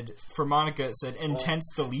said, for Monica, it said intense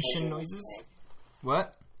deletion noises.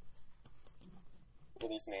 What? What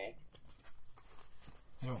do you make?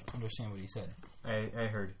 I don't understand what he said. I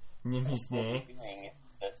heard. Doing the snake.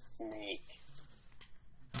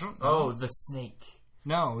 I don't know. Oh, the snake.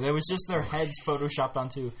 No, it was just their heads photoshopped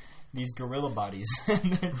onto these gorilla bodies.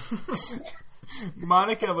 And then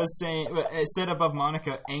Monica was saying, it said above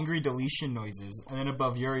Monica, angry deletion noises, and then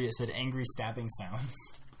above Yuri it said angry stabbing sounds.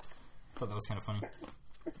 I thought that was kind of funny.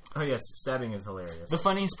 Oh yes, stabbing is hilarious. The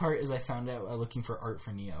funniest part is I found out while looking for art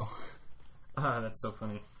for Neo. Ah, that's so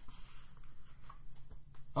funny.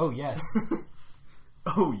 Oh yes.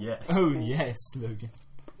 Oh yes. Oh yes, Logan.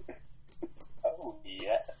 Oh,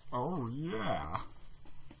 yeah. Oh yeah.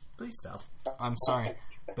 Please stop. I'm sorry,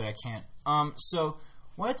 but I can't. So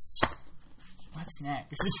what's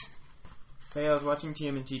next? Hey, I was watching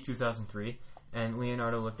TMNT 2003, and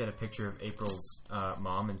Leonardo looked at a picture of April's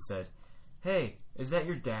mom and said, "Hey, is that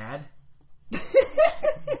your dad?"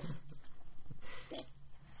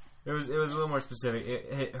 It was a little more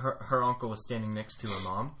specific. Her uncle was standing next to her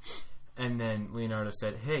mom, and then Leonardo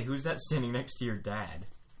said, "Hey, who's that standing next to your dad?"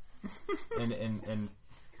 and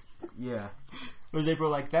yeah. Was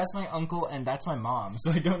April like, that's my uncle and that's my mom,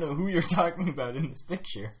 so I don't know who you're talking about in this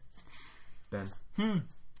picture. Ben.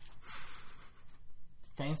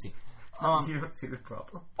 Fancy. You don't see the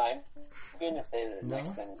problem. I'm going to say that No? next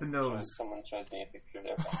time The nose. someone shows me a picture of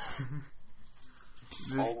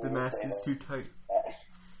their The mask is too tight.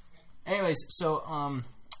 Anyways, so,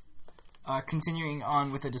 continuing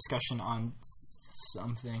on with the discussion on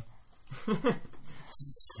something.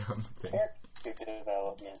 Something. character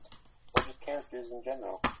development. Or just characters in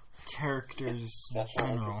general. Characters in That's not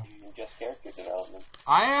general. just character development.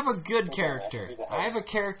 I have a good character. I have a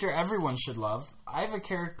character everyone should love. I have a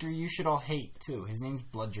character you should all hate, too. His name's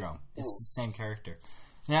Blooddrome. It's the same character.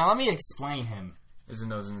 Now, let me explain him. Is the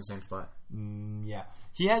nose in the same spot? Yeah.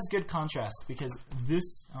 He has good contrast, because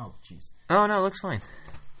this... Oh, jeez. Oh, no, it looks fine.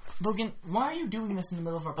 Logan, why are you doing this in the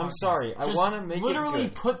middle of our podcast? I'm sorry. I Just want to make it literally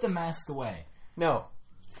good. put the mask away. No.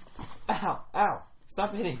 Ow. Ow.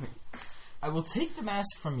 Stop hitting me. I will take the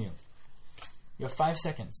mask from you. You have 5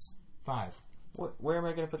 seconds. 5. Where am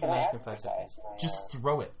I going to put the Can I mask in 5 seconds? advertise my, Just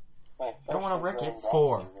throw it. my I don't wanna first wreck it. and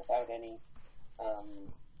 4. without any,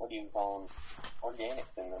 what do you call them?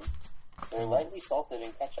 Organics in them. They're lightly salted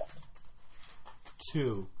in ketchup.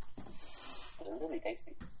 2. They're really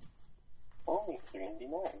tasty. Only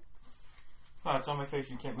 $3.99. Oh, it's on my face.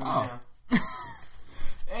 You can't move Oh. it now.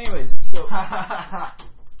 Anyways, so...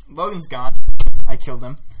 Logan's gone. I killed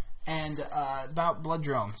him. And about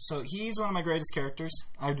Blooddrome. So he's one of my greatest characters.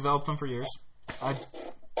 I've developed him for years.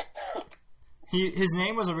 His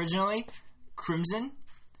name was originally Crimson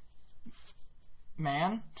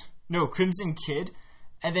Man. No, Crimson Kid.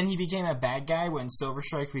 And then he became a bad guy when Silver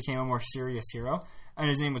Strike became a more serious hero. And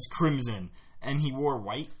his name was Crimson. And he wore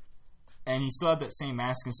white. And he still had that same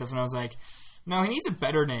mask and stuff. And I was like, no, he needs a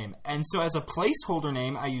better name. And so as a placeholder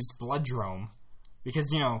name, I used Blooddrome.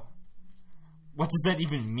 Because, what does that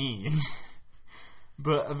even mean?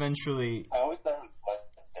 But eventually... I always thought it was Blood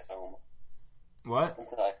Dome What?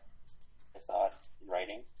 until I saw it in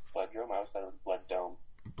writing. Blooddrome, I always thought it was Blood Dome.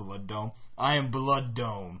 Blood Dome. I am Blood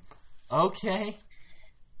Dome. Okay.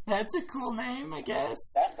 That's a cool name, I guess.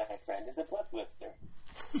 That, my friend, is a blood blister.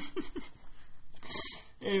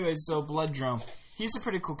 Anyways, so Blooddrome. He's a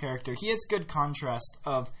pretty cool character. He has good contrast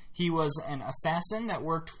of he was an assassin that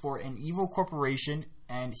worked for an evil corporation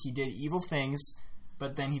and he did evil things,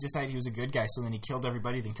 but then he decided he was a good guy, so then he killed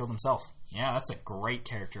everybody, then killed himself. Yeah, that's a great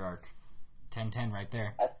character arc. 10-10 right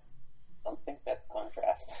there. I don't think that's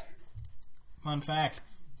contrast. Fun fact.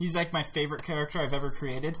 He's like my favorite character I've ever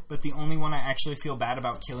created, but the only one I actually feel bad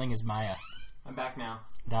about killing is Maya. I'm back now.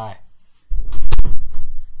 Die.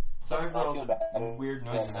 Sorry for all the weird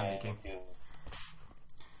noises I'm making.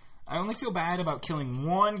 I only feel bad about killing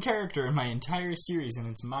one character in my entire series, and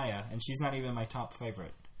it's Maya, and she's not even my top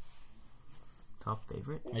favorite. Top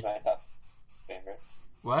favorite? She's my top favorite.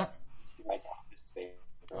 What? She's my top favorite.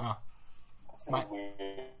 Oh. That's My-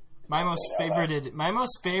 weird. My most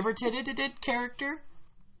favorited character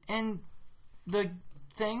in the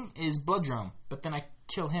thing is Bloodrome, but then I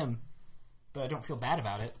kill him, but I don't feel bad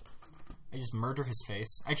about it. I just murder his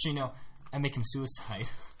face. Actually, no, I make him suicide.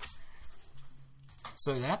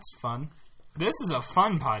 So that's fun. This is a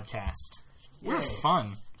fun podcast. We're Yay.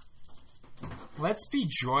 fun. Let's be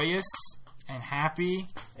joyous and happy.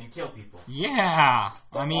 And kill people. Yeah. I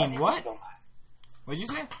Why mean, did what? you film What'd you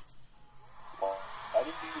say? that? Why did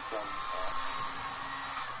you film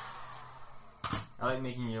that? I like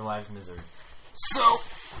making your lives misery. So,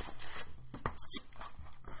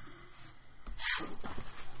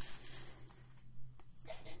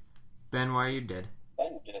 Ben, why are you dead?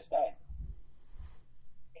 Ben just died.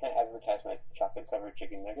 Can I advertise my chocolate-covered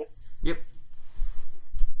chicken nuggets? Yep.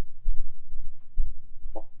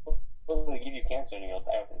 Well, they give you cancer and you'll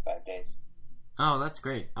die within 5 days. Oh, that's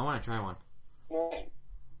great. I want to try one. Right.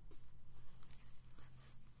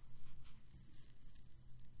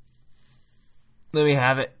 Let me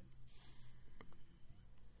have it.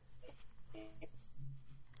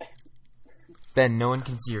 Ben, no one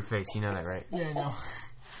can see your face. You know that, right? yeah, I know.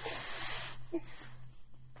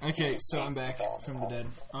 Okay, so I'm back from the dead.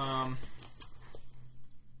 I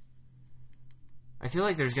feel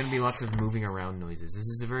like there's going to be lots of moving around noises. This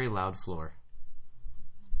is a very loud floor.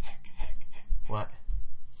 Heck. What?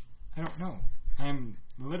 I don't know. I'm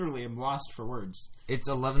lost for words. It's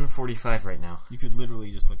 11:45 right now. You could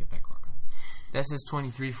literally just look at that clock. That says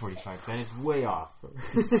 23:45. Ben, it's way off.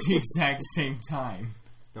 It's the exact same time.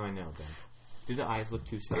 No, I know, Ben. Do the eyes look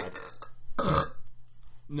too sad?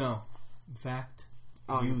 No. In fact.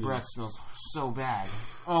 Oh, your you breath smells so bad.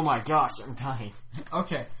 Oh my gosh, I'm dying.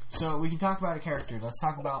 Okay, so we can talk about a character. Let's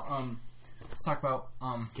talk about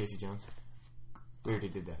Casey Jones. We already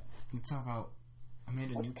did that. I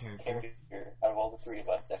made a new character. Character out of all the three of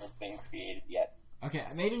us that have been created yet. Okay,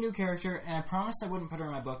 I made a new character, and I promised I wouldn't put her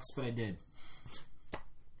in my books, but I did.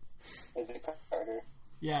 Is it Carter?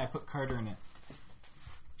 Yeah, I put Carter in it.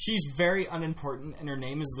 She's very unimportant, and her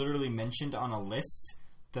name is literally mentioned on a list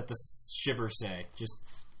that the Shivers say, just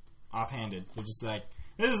offhanded. They're just like,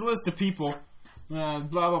 this is a list of people, blah,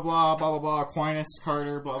 blah, blah, blah, blah, blah, Aquinas,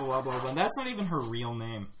 Carter, blah, blah, blah, blah, blah. And that's not even her real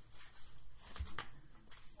name.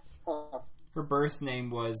 Huh. Her birth name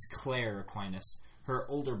was Claire Aquinas. Her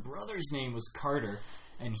older brother's name was Carter,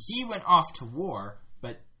 and he went off to war,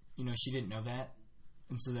 but, she didn't know that.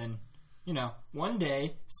 And so then, one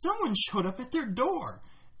day, someone showed up at their door.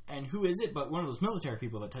 And who is it but one of those military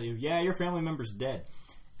people that tell you, yeah, your family member's dead.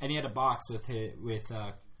 And he had a box with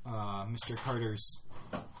Mr. Carter's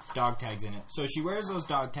dog tags in it. So she wears those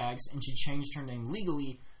dog tags, and she changed her name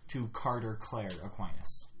legally to Carter Claire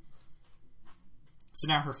Aquinas. So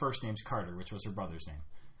now her first name's Carter, which was her brother's name.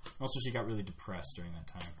 Also, she got really depressed during that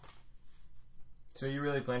time. So you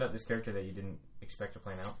really planned out this character that you didn't expect to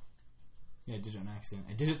plan out? Yeah, I did it on accident.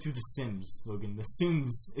 I did it through The Sims, Logan. The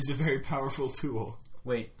Sims is a very powerful tool.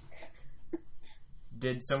 Wait.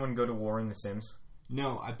 Did someone go to war in The Sims?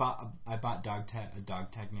 No, I bought a dog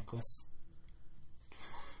tag necklace.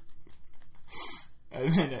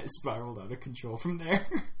 And then it spiraled out of control from there.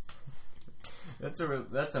 That's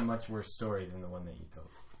a much worse story than the one that you told.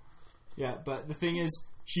 Yeah, but the thing is,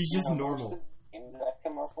 she's just normal. The names that I've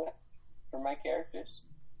come up with for my characters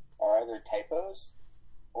are either typos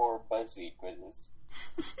or BuzzFeed quizzes.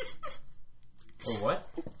 Oh, what?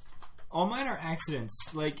 All mine are accidents.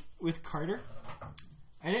 Like, with Carter,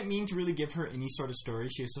 I didn't mean to really give her any sort of story.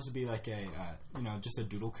 She was supposed to be like just a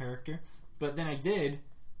doodle character. But then I did,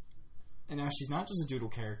 and now she's not just a doodle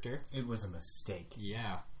character. It was a mistake.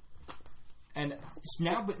 Yeah. And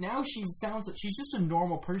now she sounds like she's just a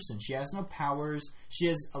normal person. She has no powers. She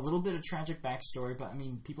has a little bit of tragic backstory, but I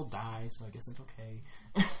mean, people die, so I guess it's okay.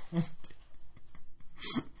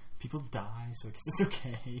 People die, so I guess it's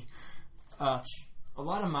okay. A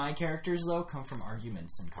lot of my characters, though, come from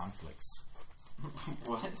arguments and conflicts.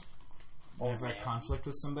 What? Whenever I conflict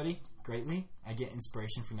with somebody greatly, I get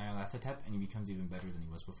inspiration from Nyarlathotep, and he becomes even better than he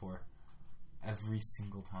was before. Every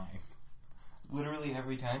single time. Literally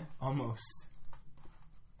every time? Almost.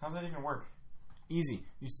 How's that even work? Easy.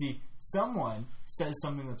 You see, someone says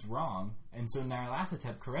something that's wrong, and so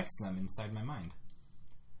Nyarlathotep corrects them inside my mind.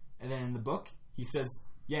 And then in the book, he says,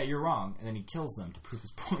 yeah, you're wrong, and then he kills them to prove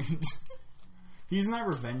his point. He's my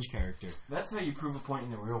revenge character. That's how you prove a point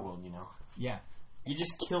in the real world, you know. Yeah. You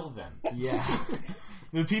just kill them. Yeah.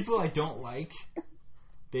 The people I don't like,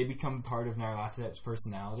 they become part of Nyarlathotep's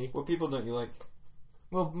personality. What people don't you like?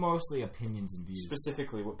 Well, mostly opinions and views.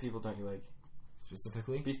 Specifically, what people don't you like?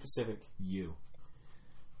 Specifically? Be specific. You.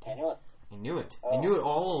 I know it. I knew it. Oh. I knew it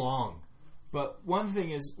all along. But one thing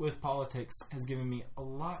is, with politics, has given me a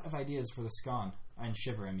lot of ideas for the Scon. And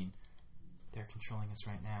Shiver, I mean. They're controlling us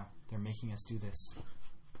right now. They're making us do this.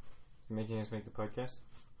 You're making us make the podcast?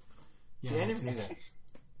 Yeah, See, I they never do. knew that.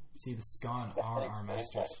 See, the Scon That are our explains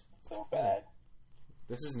masters. why it's so bad.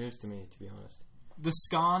 This is news to me, to be honest. The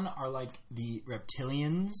Scon are like the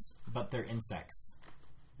reptilians, but they're insects.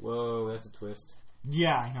 Whoa, that's a twist.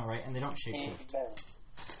 Yeah, I know, right? And they don't Hey, shapeshift. Ben,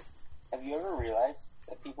 have you ever realized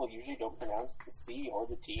that people usually don't pronounce the C or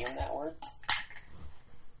the T in that word?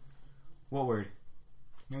 What word?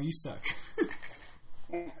 No, you suck.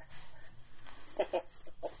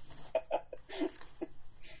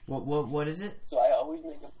 What is it? So I always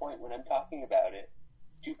make a point when I'm talking about it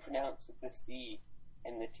to pronounce the C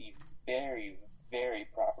and the T very, very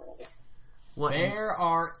properly. What? There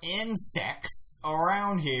are insects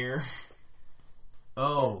around here.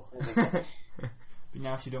 Oh. But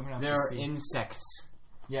now if you don't pronounce There the are C. insects.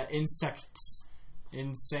 Yeah, insects.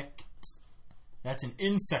 Insect. That's an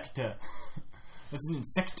insecta. That's an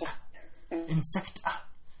insecta. Insecta.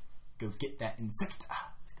 Go get that insecta.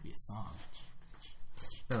 This could be a song.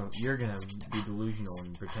 No, you're gonna be delusional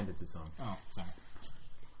and pretend it's a song. Oh, sorry.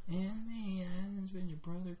 In the end, when your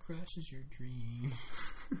brother crushes your dream.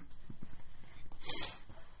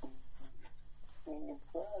 When your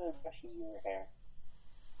brother brushes your hair.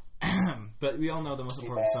 But we all know the most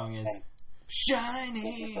important song is Does your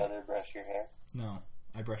Shiny. brother brush your hair? No,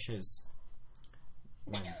 I brush his.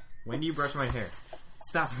 When do you brush my hair?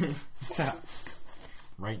 Stop it. Stop.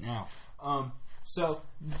 Right now. So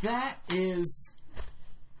that is.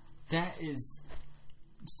 I'm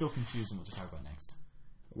still confused on what to talk about next.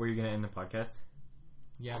 Were you gonna end the podcast?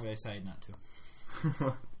 Yeah, but I decided not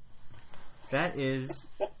to. That is.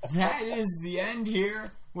 That is the end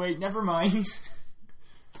here. Wait, never mind.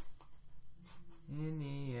 In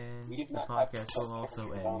the end, We did the not podcast have- will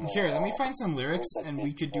also end. Here, let me find some lyrics and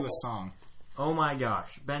we could do a song. Oh my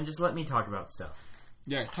gosh. Ben, just let me talk about stuff.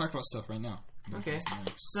 Yeah, talk about stuff right now. Okay.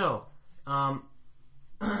 So, what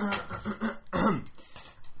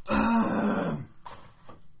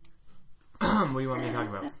do you want me to talk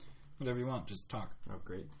about? Whatever you want, just talk. Oh,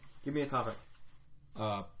 great. Give me a topic.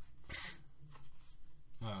 How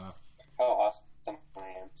awesome I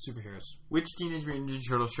am. Superheroes. Which Teenage Mutant Ninja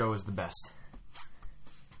Turtle show is the best?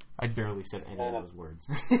 I barely said any of those words.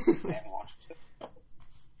 I haven't watched it.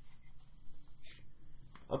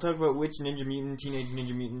 I'll talk about which Teenage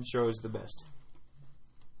Ninja Mutant show is the best.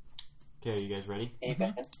 Okay, are you guys ready? Hey,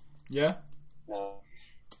 Ben? Yeah? No.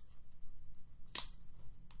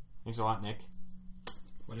 Thanks a lot, Nick.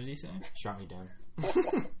 What did he say? Shot me down.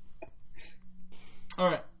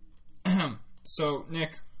 Alright. So,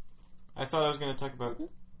 Nick. I thought I was going to talk about...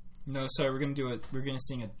 No, sorry, we're going to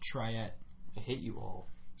sing a triad. I hate you all.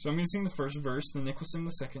 So I'm going to sing the first verse, then Nick will sing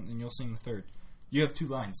the second, then you'll sing the third. You have 2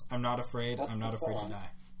 lines. I'm not afraid, What's I'm not the afraid to song? die.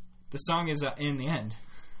 The song is In the End.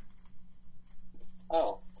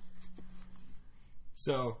 Oh.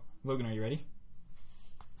 So, Logan, are you ready?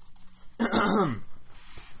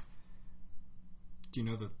 Do you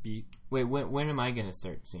know the beat? Wait, when am I going to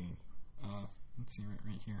start singing? Let's see,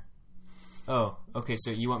 right here. Oh, okay, so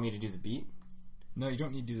you want me to do the beat? No, you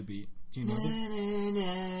don't need to do the beat. Do you know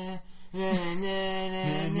the...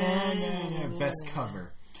 Best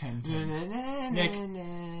cover. 10-10. Nick,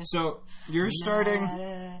 so you're starting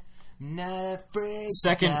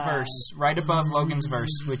second verse, right above Logan's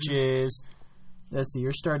verse, which is... Let's see,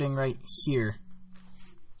 you're starting right here.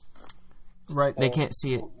 Right, they can't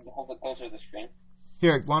see it. Hold it closer to the screen.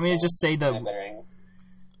 Here, want me to just say Better the... angle.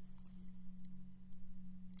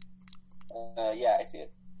 Yeah, I see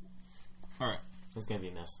it. Alright, It's going to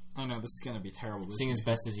be a mess. I know, this is going to be terrible. This Sing is as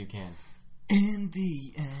best as you can. In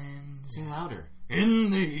the end... Sing louder. In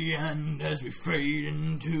the end, as we fade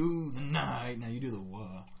into the night. Now you do the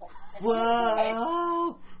whoa.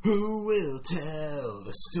 Whoa, who will tell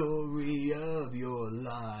the story of your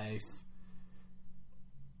life?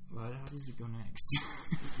 What? How does it go next?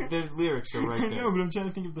 The lyrics are right I there. know, but I'm trying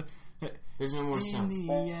to think of the... There's no more In sounds.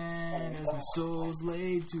 the end, as my soul's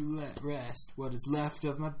laid to let rest, what is left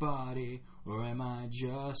of my body, or am I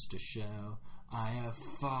just a shell? I have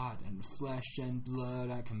fought, and flesh and blood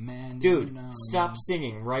I command. Dude, none. stop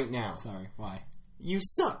singing right now. Sorry, why? You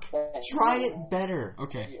suck. Try it better.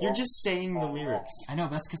 Okay. You're just saying the lyrics. I know,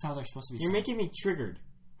 that's because how they're supposed to be You're sung. making me triggered.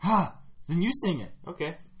 Ha! Then you sing it.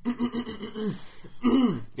 Okay.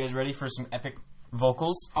 You guys ready for some epic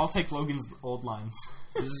vocals? I'll take Logan's old lines.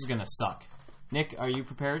 This is gonna suck. Nick, are you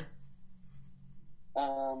prepared?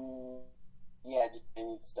 Yeah, I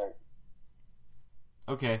need to start.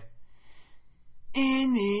 Okay.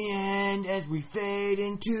 In the end, as we fade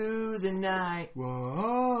into the night, Whoa.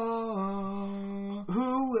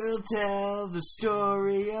 who will tell the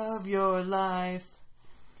story of your life?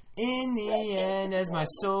 In the end, as my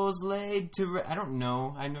soul's laid to rest. I don't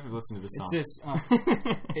know. I've never listened to this song. It's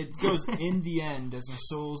this. It goes, in the end, as my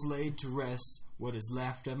soul's laid to rest, what is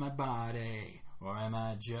left of my body? Or am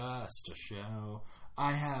I just a shell?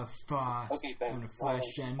 I have fought in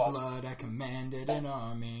flesh and blood. I commanded an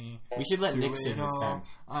army. We should let Through Nick sing it this all, time.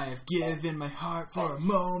 I have given my heart for a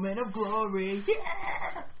moment of glory.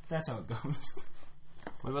 Yeah! That's how it goes.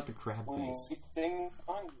 What about the crab When face? you sing the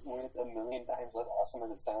song, when it's a million times less awesome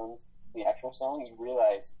as it sounds, the actual song, you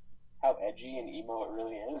realize how edgy and emo it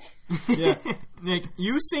really is. Yeah. Nick,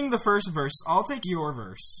 you sing the first verse. I'll take your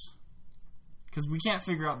verse. Because we can't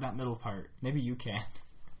figure out that middle part. Maybe you can.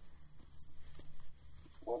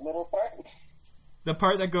 What middle part? The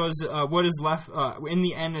part that goes, what is left, in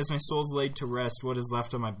the end, as my soul's laid to rest, what is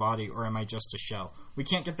left of my body, or am I just a shell? We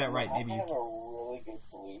can't get that right. Maybe I you have can. a really good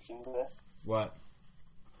solution to this. What?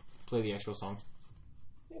 Play the actual song.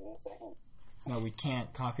 Give me a second. No, we can't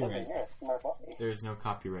Okay, copyright. here, it's my body. There is no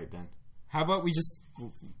copyright, Ben. How about we just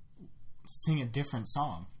sing a different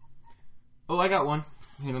song? Oh, I got one.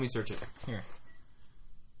 Here, let me search it. Here.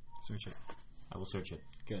 Search it. I will search it.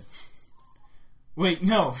 Good. Wait,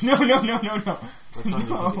 no. What song do you think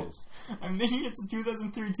No. it is? I'm thinking it's a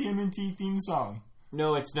 2003 TMNT theme song.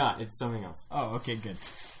 No, it's not. It's something else. Oh, okay, good.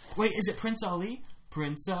 Wait, is it Prince Ali?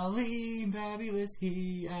 Prince Ali, fabulous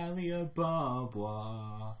he, Ali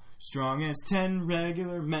Ababa. Strong as 10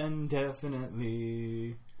 regular men,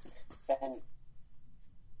 definitely. Ben,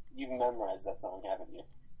 you've memorized that song, haven't you?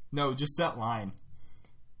 No, just that line.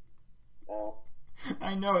 No.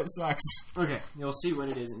 I know it sucks. Okay, you'll see what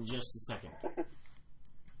it is in just a second.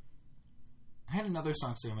 I had another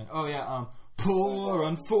song segment. Oh yeah, poor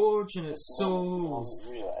unfortunate souls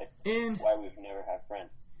I realize in why we've never had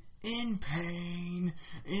friends. in pain,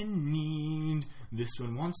 in need. This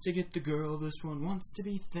one wants to get the girl, this one wants to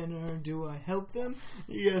be thinner. Do I help them?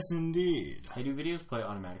 Yes, indeed. Hey, do videos play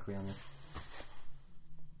automatically on this?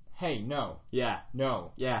 Hey, no. Yeah.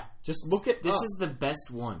 No. Yeah. Just look at This is the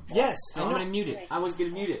best one. Yes, I'm going to mute it. I was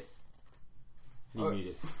going to mute it. You Oh.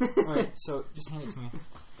 mute it. Alright, so just hand it to me.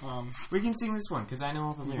 We can sing this one, because I know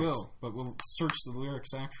all the We lyrics. will, but we'll search the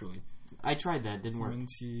lyrics actually. I tried that. Didn't work.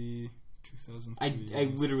 2003. I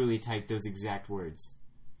literally typed those exact words.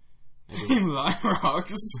 Team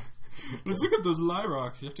Lyrox. Let's look up those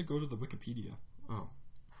Lyrox. You have to go to the Wikipedia. Oh.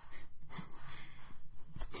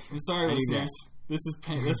 I'm sorry, I knew listeners. This is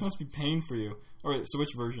pain. This must be pain for you. All right. So which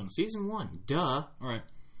version? Season 1. Duh. All right.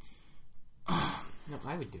 No,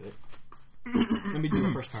 I would do it. Let me do the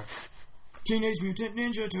first part. Teenage Mutant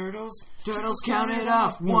Ninja Turtles. Turtles counted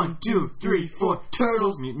off. 1, 2, 3, 4.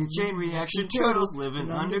 Turtles, mutant chain reaction turtles,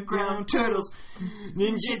 living underground turtles,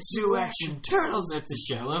 ninjutsu action turtles, it's a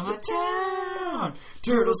shell of a town.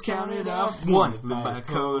 Turtles counted off. 1, live by a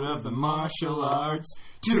code of the martial arts.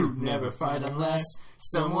 2, never fight unless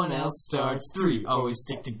someone else starts. 3, always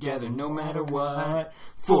stick together no matter what.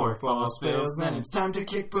 4, falls, fails, then it's time to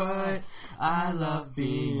kick butt. I love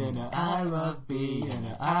being a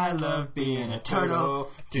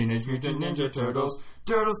turtle. Teenage Mutant Ninja Turtles.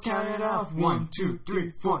 Turtles counted off. 1, 2,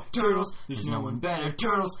 3, 4. Turtles. There's no one better.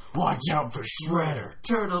 Turtles. Watch out for Shredder.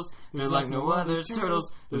 Turtles. They're like no others.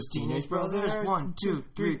 Turtles. Those teenage brothers. 1, 2,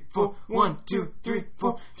 3, 4. 1, 2, 3,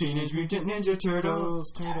 4. Teenage Mutant Ninja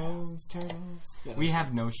Turtles. Turtles. Yeah, We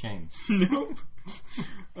have no shame. nope.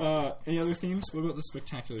 Any other themes? What about the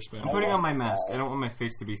Spectacular Spider? I'm putting on my mask. I don't want my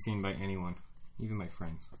face to be seen by anyone, even my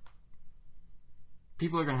friends.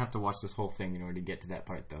 People are going to have to watch this whole thing in order to get to that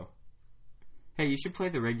part, though. Hey, you should play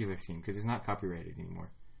the regular theme, because it's not copyrighted anymore.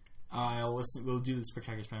 I'll listen. We'll do the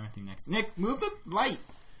Spectacular Spider-Man theme next. Nick, move the light.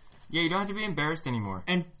 Yeah, you don't have to be embarrassed anymore.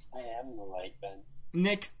 And I am the light, Ben.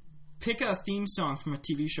 Nick, pick a theme song from a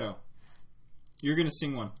TV show. You're gonna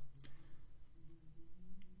sing one.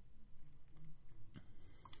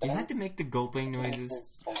 You had to make the gulping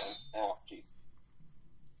noises. Oh, jeez.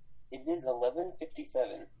 It is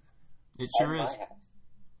 11:57 It at sure my is. house.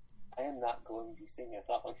 I am not going to sing a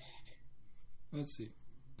song. Let's see.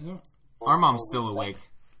 I don't Our mom's still awake.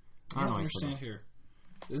 I don't know why I said understand here.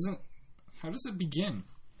 Isn't how does it begin?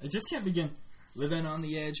 It just can't begin. Living on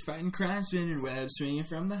the edge, fighting crime, spinning webs, swinging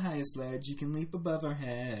from the highest ledge. You can leap above our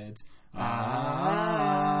heads.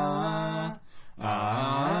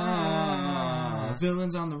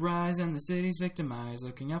 Villains on the rise and the city's victimized.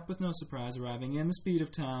 Looking up with no surprise, arriving in the speed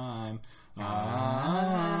of time.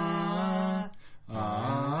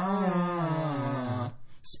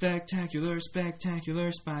 Spectacular,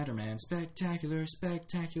 spectacular Spider-Man. Spectacular,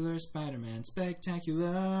 spectacular Spider-Man.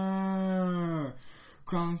 Spectacular.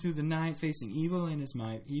 Crawling through the night, facing evil in his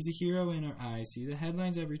might. He's a hero in our eyes. See the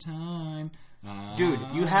headlines every time. Dude,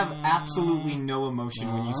 you have absolutely no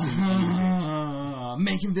emotion when you sing anything.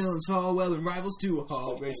 Making villains fall well and rivals to a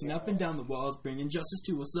halt. Racing up and down the walls, bringing justice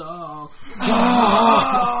to us all.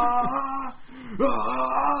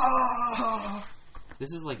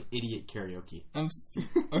 This is like idiot karaoke.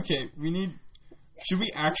 Okay, should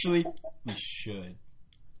we actually? We should.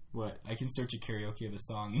 What? I can search a karaoke of the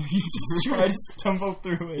song. We just try to stumble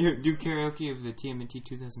through it. Here, do karaoke of the TMNT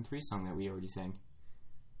 2003 song that we already sang.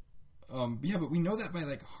 Yeah, but we know that by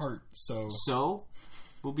like heart, so... So?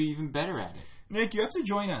 We'll be even better at it. Nick, you have to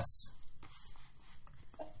join us.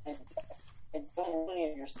 I don't know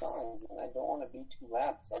any of your songs, and I don't want to be too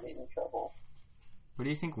loud because I get in trouble. What do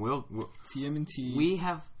you think we'll TMNT... We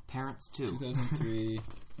have parents, too. 2003...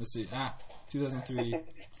 Let's see. 2003...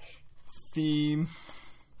 Theme...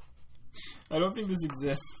 I don't think this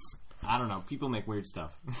exists. I don't know. People make weird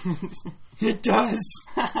stuff. It does!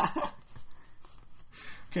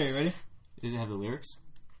 Okay, ready? Does it have the lyrics?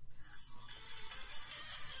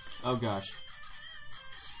 Oh gosh.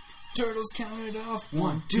 Turtles counted off.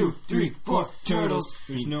 1, 2, 3, 4. Turtles.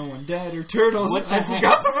 There's no one dead or turtles. What the I heck?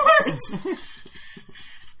 forgot the words!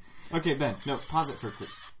 Okay, Ben. No, pause it for a quick.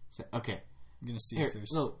 Okay. I'm gonna see Here, if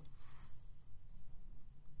there's... no.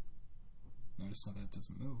 Notice how that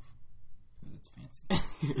doesn't move. It's fancy.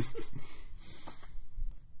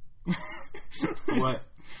 What?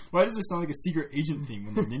 Why does this sound like a secret agent thing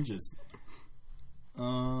when they're ninjas?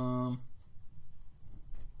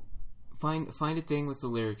 Find a thing with the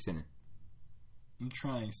lyrics in it. I'm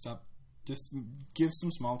trying. Stop. Just give some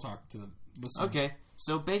small talk to the listeners. Okay.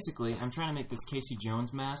 So basically, I'm trying to make this Casey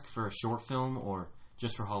Jones mask for a short film or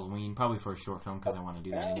just for Halloween. Probably for a short film because I want to do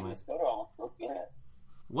that anyway. This photo, look at it.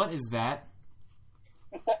 What is that?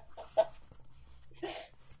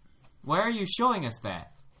 Why are you showing us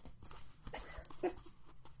that?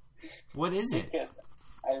 What is it? Because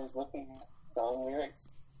I was looking at song lyrics.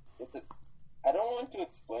 I don't want to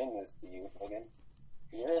explain this to you, Logan.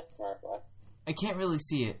 You're a smart boy. I can't really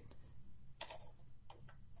see it.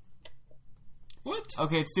 What?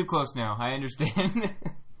 Okay, it's too close now. I understand.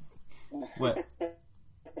 What?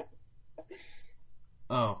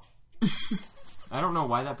 Oh. I don't know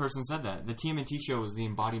why that person said that. The TMNT show was the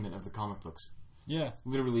embodiment of the comic books. Yeah.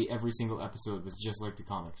 Literally every single episode was just like the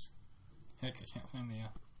comics. Heck, I can't find the...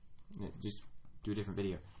 Just do a different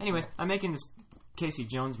video. Anyway, I'm making this Casey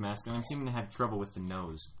Jones mask, and I'm seeming to have trouble with the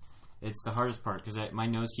nose. It's the hardest part, because my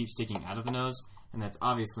nose keeps sticking out of the nose, and that's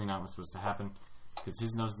obviously not what's supposed to happen, because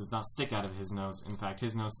his nose does not stick out of his nose. In fact,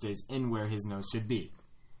 his nose stays in where his nose should be.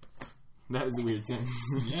 That was a weird sentence.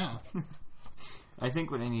 Yeah. I think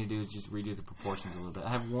what I need to do is just redo the proportions a little bit. I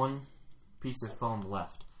have one piece of foam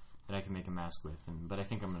left that I can make a mask with, but I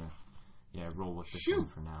think I'm going to roll with this one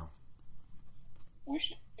for now. We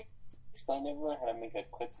should explain to everyone how to make a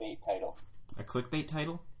clickbait title. A clickbait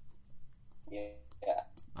title? Yeah.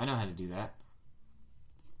 I know how to do that.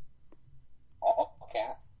 All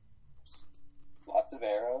caps, lots of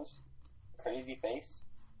arrows, crazy face,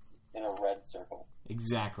 and a red circle.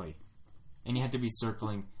 Exactly. And you have to be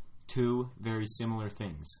circling two very similar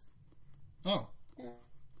things. Oh.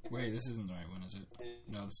 Wait, this isn't the right one, is it?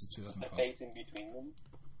 No, this is 2012. The face in between them.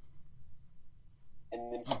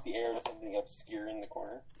 And then keep the arrow to something obscure in the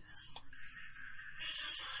corner.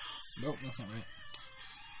 Nope, that's not right.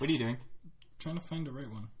 What are you doing? Trying to find the right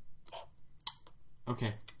one.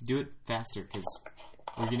 Okay, do it faster, because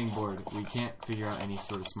we're getting bored. We can't figure out any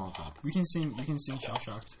sort of small talk. We can sing Shell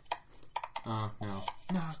Shocked. Oh, no.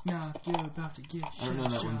 Knock, knock, you're about to get I don't know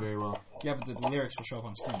that one very well. Yeah, but the lyrics will show up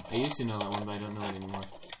on screen. I used to know that one, but I don't know it anymore.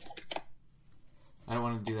 I don't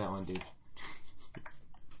want to do that one, dude.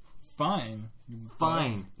 Fine.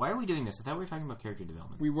 Fine. Why are we doing this? I thought we were talking about character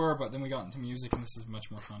development. We were, but then we got into music, and this is much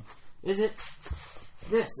more fun. Is it?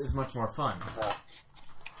 This is much more fun.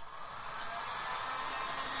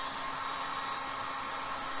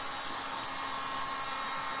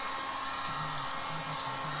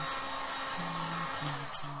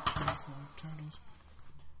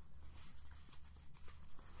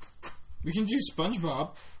 We can do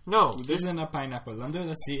SpongeBob. No, There's a pineapple under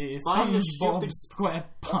the sea. Find the SpongeBob stupid-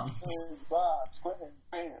 SquarePants. Bob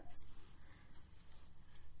SquarePants.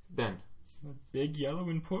 Ben, Big yellow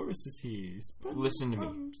and porous is he. Listen to me.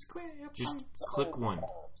 SpongeBob SquarePants. just click one.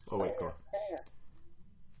 Oh, wait, go. Pants.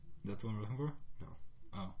 Is that the one we're looking for? No.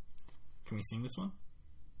 Oh. Can we sing this one?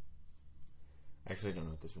 Actually, I don't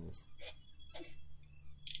know what this one is.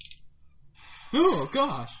 Oh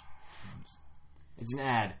gosh. It's an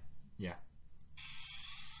ad. Yeah.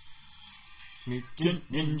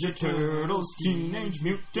 Mutant Ninja Turtles, Teenage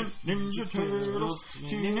Mutant Ninja Turtles,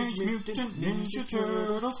 Teenage Mutant Ninja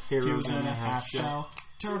Turtles, heroes in a half shell,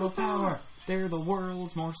 turtle power. They're the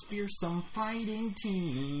world's most fearsome fighting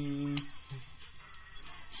team.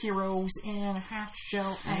 Heroes in a half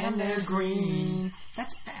shell and they're green.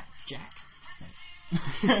 That's Fat Jack.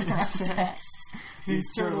 These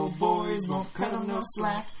turtle boys won't cut 'em no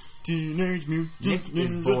slack. Teenage Mutant Nick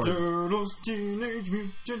is Ninja bored. Turtles, Teenage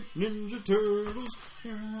Mutant Ninja Turtles,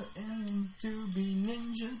 here to be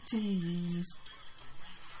ninja teams.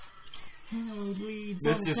 Hero leads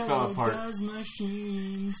This and just Turtle fell apart. does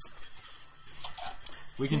machines.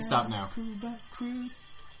 We can stop now. Crew.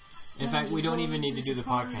 In fact, we don't even need to do the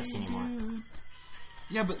podcast anymore.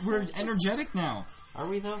 Yeah, but we're energetic now. Are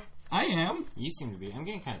we, though? I am. You seem to be. I'm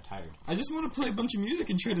getting kind of tired. I just want to play a bunch of music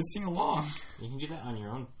and try to sing along. You can do that on your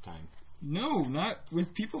own time. No, not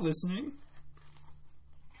with people listening.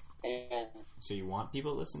 And So you want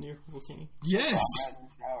people to listen to your people singing? Yes. out in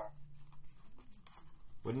the shower.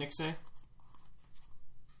 What did Nick say?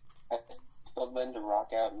 I told Ben to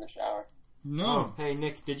rock out in the shower. No. Oh, hey,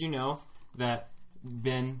 Nick, did you know that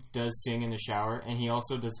Ben does sing in the shower and he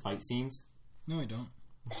also does fight scenes? No, I don't.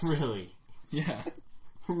 Really? Yeah.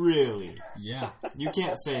 Really? Yeah. You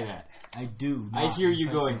can't say that. I do. I hear you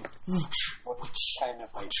going What kind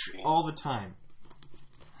of fight scene? all the time.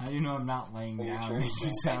 How do you know I'm not laying Are you down sure?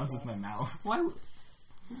 making sounds with my mouth? Why?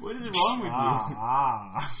 What is wrong with you?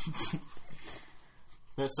 Ah.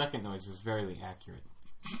 That second noise was very accurate.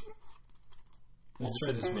 Let's I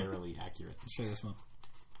try said this one. barely accurate. Let's try this one.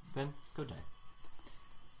 Ben, go die.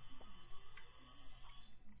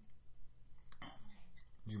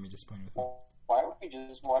 You're gonna be disappointed with me. Why are we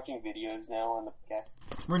just watching videos now on the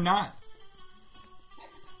podcast? We're not.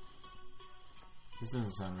 This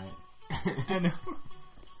doesn't sound right. I know.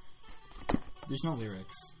 There's no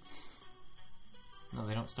lyrics. No,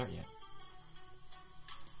 they don't start yet.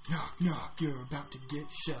 Knock, knock, you're about to get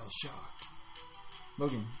shell-shocked.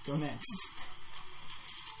 Logan, go next.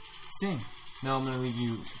 Sing. No, I'm going to leave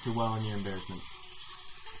you to well in your embarrassment.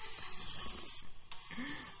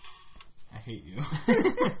 I hate you.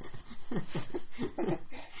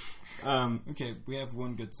 Okay, we have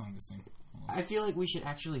one good song to sing. I feel like we should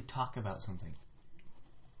actually talk about something.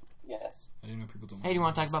 Yes. I didn't know people don't. Hey, do you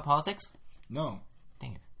want to talk about politics? No.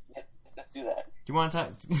 Yes, let's do that. Do you want to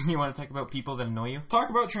talk? You want to talk about people that annoy you? Talk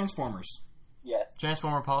about Transformers. Yes.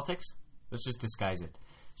 Transformer politics? Let's just disguise it.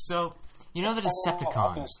 So, you know the Decepticons.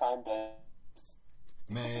 Optimus Prime does.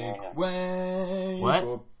 Make way. What?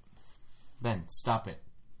 for- Ben, stop it.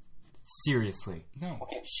 Seriously, No.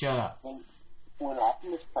 Okay. shut up. When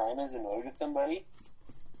Optimus Prime is annoyed with somebody,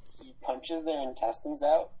 he punches their intestines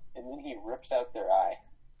out, and then he rips out their eye.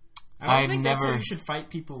 I don't I've think that's how never- you should fight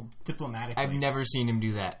people diplomatically. I've never seen him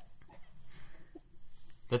do that.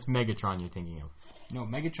 That's Megatron you're thinking of. No,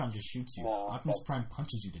 Megatron just shoots you. No, Optimus that's- Prime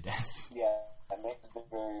punches you to death. Yeah, that makes it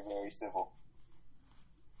very, very civil.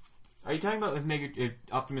 Are you talking about if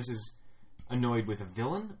Optimus is annoyed with a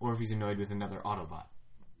villain, or if he's annoyed with another Autobot?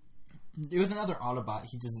 With another Autobot,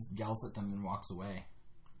 he just yells at them and walks away.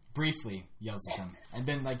 Briefly yells at them. And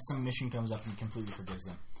then, like, some mission comes up and completely forgives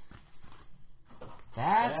them.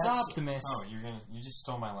 That's Optimus. Oh, you just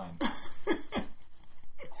stole my line.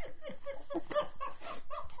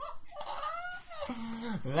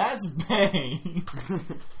 That's Bane.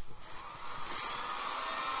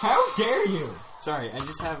 How dare you? Sorry, I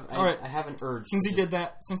just have All right. I have an urge. Since to he just-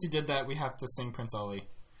 did that, we have to sing Prince Ali.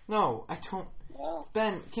 No, I don't. Well,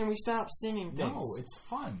 Ben, can we stop singing things? No, it's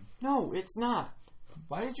fun. No, it's not.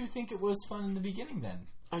 Why did you think it was fun in the beginning then?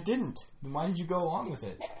 I didn't. Then why did you go along with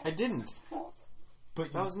it? I didn't.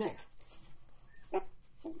 But That was Nick.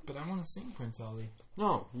 but I want to sing Prince Ali.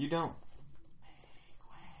 No, you don't.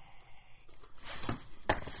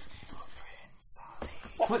 Prince Ali.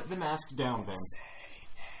 Put the mask down, Ben.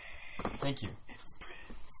 Thank you. It's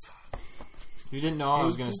Prince Ali. You didn't know I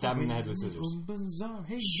was going to stab him in the head with scissors. Bazaar,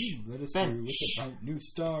 hey, you, let us Ben, through with shh. the bright new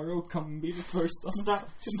star. Oh, come be the first.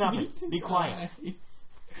 Stop it. Be quiet.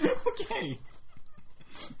 Okay.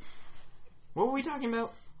 What were we talking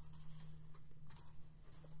about?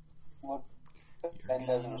 what You're Ben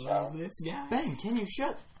does in gonna the love shower. this guy. Ben, can you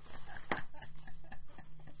shut?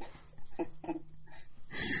 He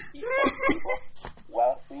punches people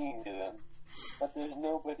while singing to them, but there's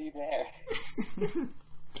nobody there.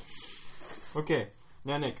 Okay,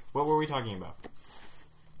 now Nick, what were we talking about?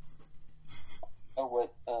 Oh,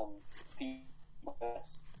 what, Pete was.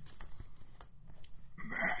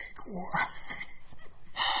 Make war.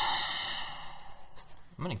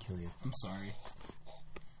 I'm want to kill you. I'm sorry.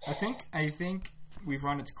 I think we've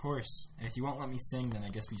run its course. And if you won't let me sing, then I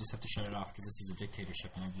guess we just have to shut it off because this is a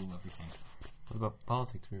dictatorship and I rule everything. What about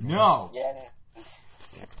politics? No! Yeah.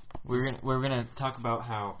 We're gonna talk about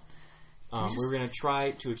how we're gonna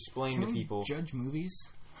try to explain Can to we people. judge movies?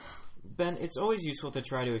 Ben, it's always useful to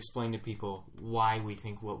try to explain to people why we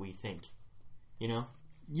think what we think. You know?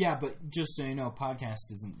 Yeah, but just so you know,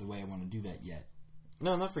 podcast isn't the way I want to do that yet.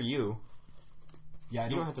 No, not for you. Yeah,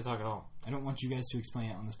 You don't have to talk at all. I don't want you guys to explain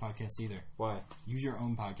it on this podcast either. Why? Use your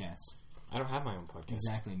own podcast. I don't have my own podcast.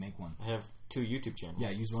 Exactly, make one. I have 2 YouTube channels.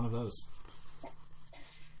 Yeah, use one of those.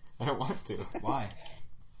 I don't want to. Why?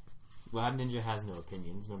 Lab Ninja has no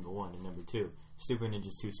opinions, number 1. And number 2, Stupid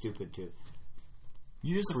Ninja's too stupid to...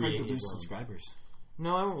 You're just afraid to Create lose his own. subscribers.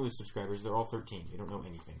 No, I won't lose subscribers. They're all 13. They don't know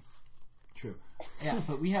anything. True. Yeah,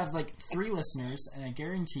 but we have like 3 listeners, and I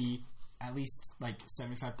guarantee at least like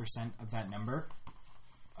 75% of that number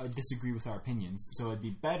disagree with our opinions. So it'd be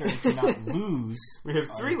better to not lose. We have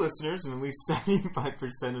 3 listeners, and at least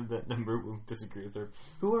 75% of that number will disagree with her.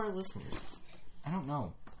 Who are our listeners? I don't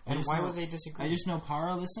know. And just why know- would they disagree? I just know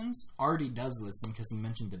Para listens. Artie does listen because he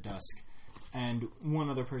mentioned the Dusk, and one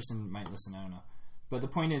other person might listen. I don't know. But the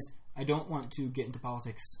point is, I don't want to get into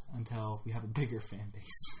politics until we have a bigger fan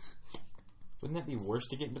base. Wouldn't that be worse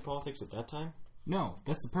to get into politics at that time? No,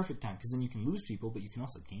 that's the perfect time because then you can lose people, but you can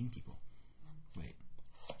also gain people. Wait.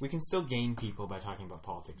 We can still gain people by talking about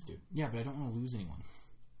politics, dude. Yeah, but I don't want to lose anyone.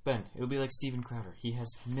 Ben, it'll be like Steven Crowder. He has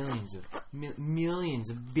millions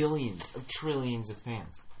of billions of trillions of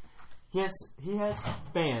fans. He has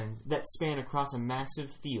fans that span across a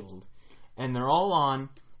massive field, and they're all on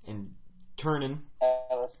and turning.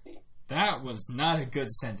 LSD. That was not a good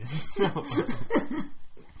sentence.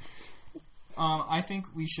 I think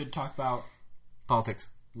we should talk about Politics.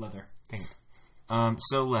 leather. Dang it.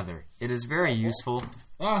 So leather. It is very useful.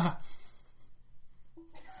 Ah,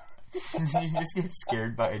 You just get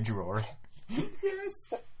scared by a drawer.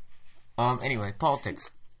 yes. Anyway, politics.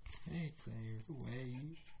 They cleared the way.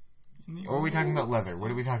 in the Or are we talking about leather?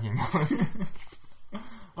 What are we talking about?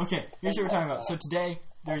 Okay, here's what we're talking about. So today,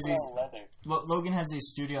 there's these. Leather. Logan has these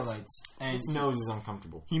studio lights, and His nose is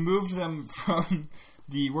uncomfortable. he moved them from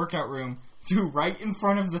the workout room to right in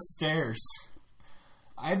front of the stairs.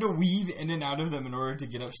 I had to weave in and out of them in order to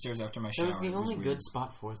get upstairs after my That shower. was the It only weird. good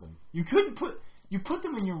spot for them. You couldn't you put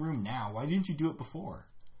them in your room now. Why didn't you do it before?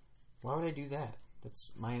 Why would I do that? That's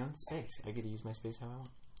my own space. I get to use my space how I want.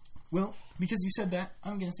 Well, because you said that,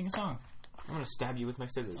 I'm gonna sing a song. I'm gonna stab you with my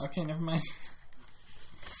scissors. Okay, never mind.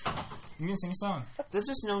 I'm gonna sing a song. Does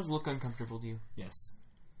this nose look uncomfortable to you? Yes.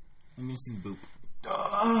 I'm gonna sing Boop.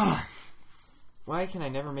 Why can I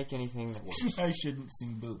never make anything that works? I shouldn't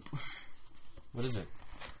sing Boop. What is it?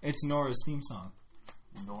 It's Nora's theme song.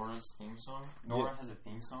 Nora's theme song? Nora has a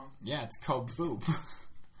theme song? Yeah, it's called Boop.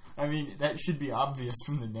 I mean, that should be obvious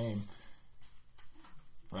from the name.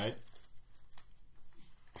 Right?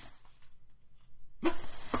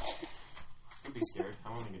 Don't be scared.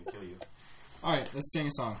 I'm only gonna kill you. Alright, let's sing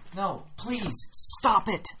a song. No, please stop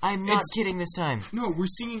it! I'm not kidding this time. No, we're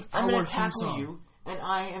singing I'm our gonna theme tackle song. you, and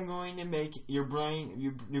I am going to make your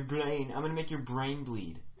brain. I'm gonna make your brain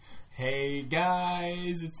bleed. Hey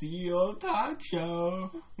guys, it's the old talk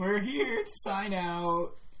show. We're here to sign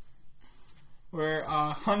out. We're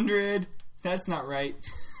 100. That's not right.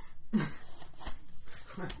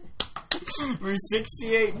 We're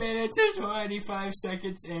 68 minutes and 25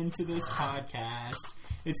 seconds into this podcast.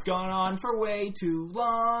 It's gone on for way too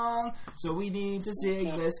long, so we need to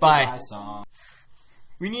sing this Bye. goodbye song.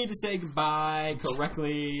 We need to say goodbye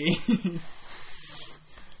correctly.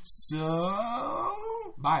 So,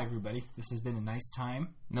 bye everybody. This has been a nice time.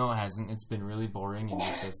 No, it hasn't. It's been really boring and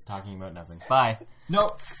just us talking about nothing. Bye.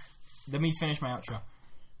 No, let me finish my outro.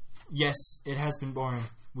 Yes, it has been boring.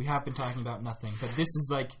 We have been talking about nothing, but this is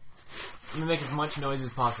like I'm gonna make as much noise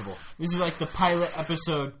as possible. the pilot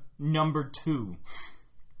episode number 2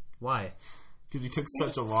 Why? because we took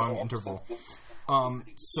such a long interval.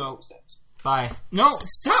 So Bye. no,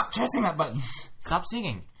 stop pressing that button. Stop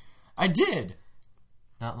singing. I did.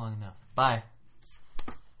 Not long enough. Bye.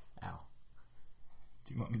 Ow.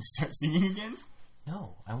 Do you want me to start singing again?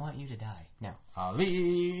 No, I want you to die. Now.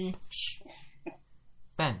 Ali,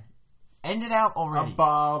 Ben, end it out already.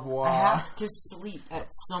 Bob, I have to sleep at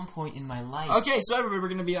some point in my life. Okay, so everybody, we're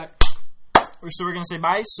gonna be like, so we're gonna say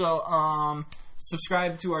bye. So,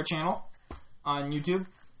 subscribe to our channel on YouTube.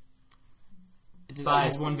 It Bye.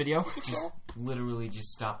 has one video. Literally just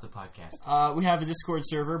stop the podcast. We have a Discord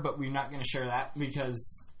server, but we're not gonna share that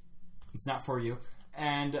because it's not for you.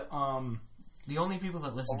 And The only people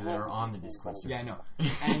that listen to it are on the Discord server. yeah, I know.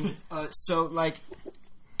 And so like,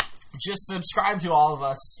 just subscribe to all of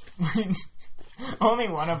us. Only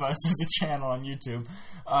one of us has a channel on YouTube.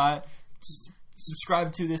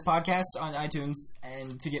 Subscribe to this podcast on iTunes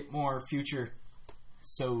and to get more future.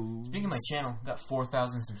 So speaking of my channel, got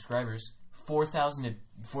 4,000 subscribers. 4,000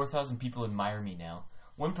 people admire me now.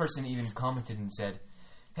 One person even commented and said,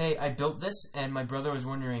 "Hey, I built this, and my brother was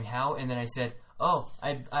wondering how." And then I said, "Oh,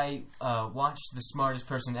 I watched The Smartest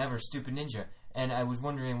Person Ever, Stupid Ninja, and I was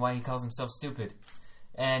wondering why he calls himself stupid."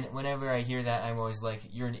 And whenever I hear that, I'm always like,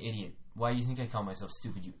 "You're an idiot. Why do you think I call myself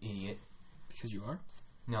stupid, you idiot?" Because you are?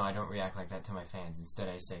 No, I don't react like that to my fans. Instead,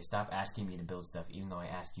 I say, "Stop asking me to build stuff, even though I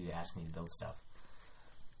ask you to ask me to build stuff."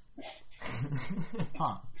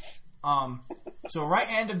 Huh. So right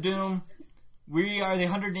hand of doom. We are the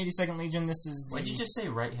 182nd Legion. This is the... Why did you just say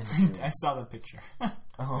right hand of doom? I saw the picture.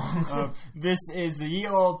 Oh. This is the Ye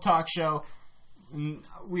Old Talk Show.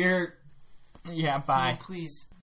 We're... Yeah, bye. Please.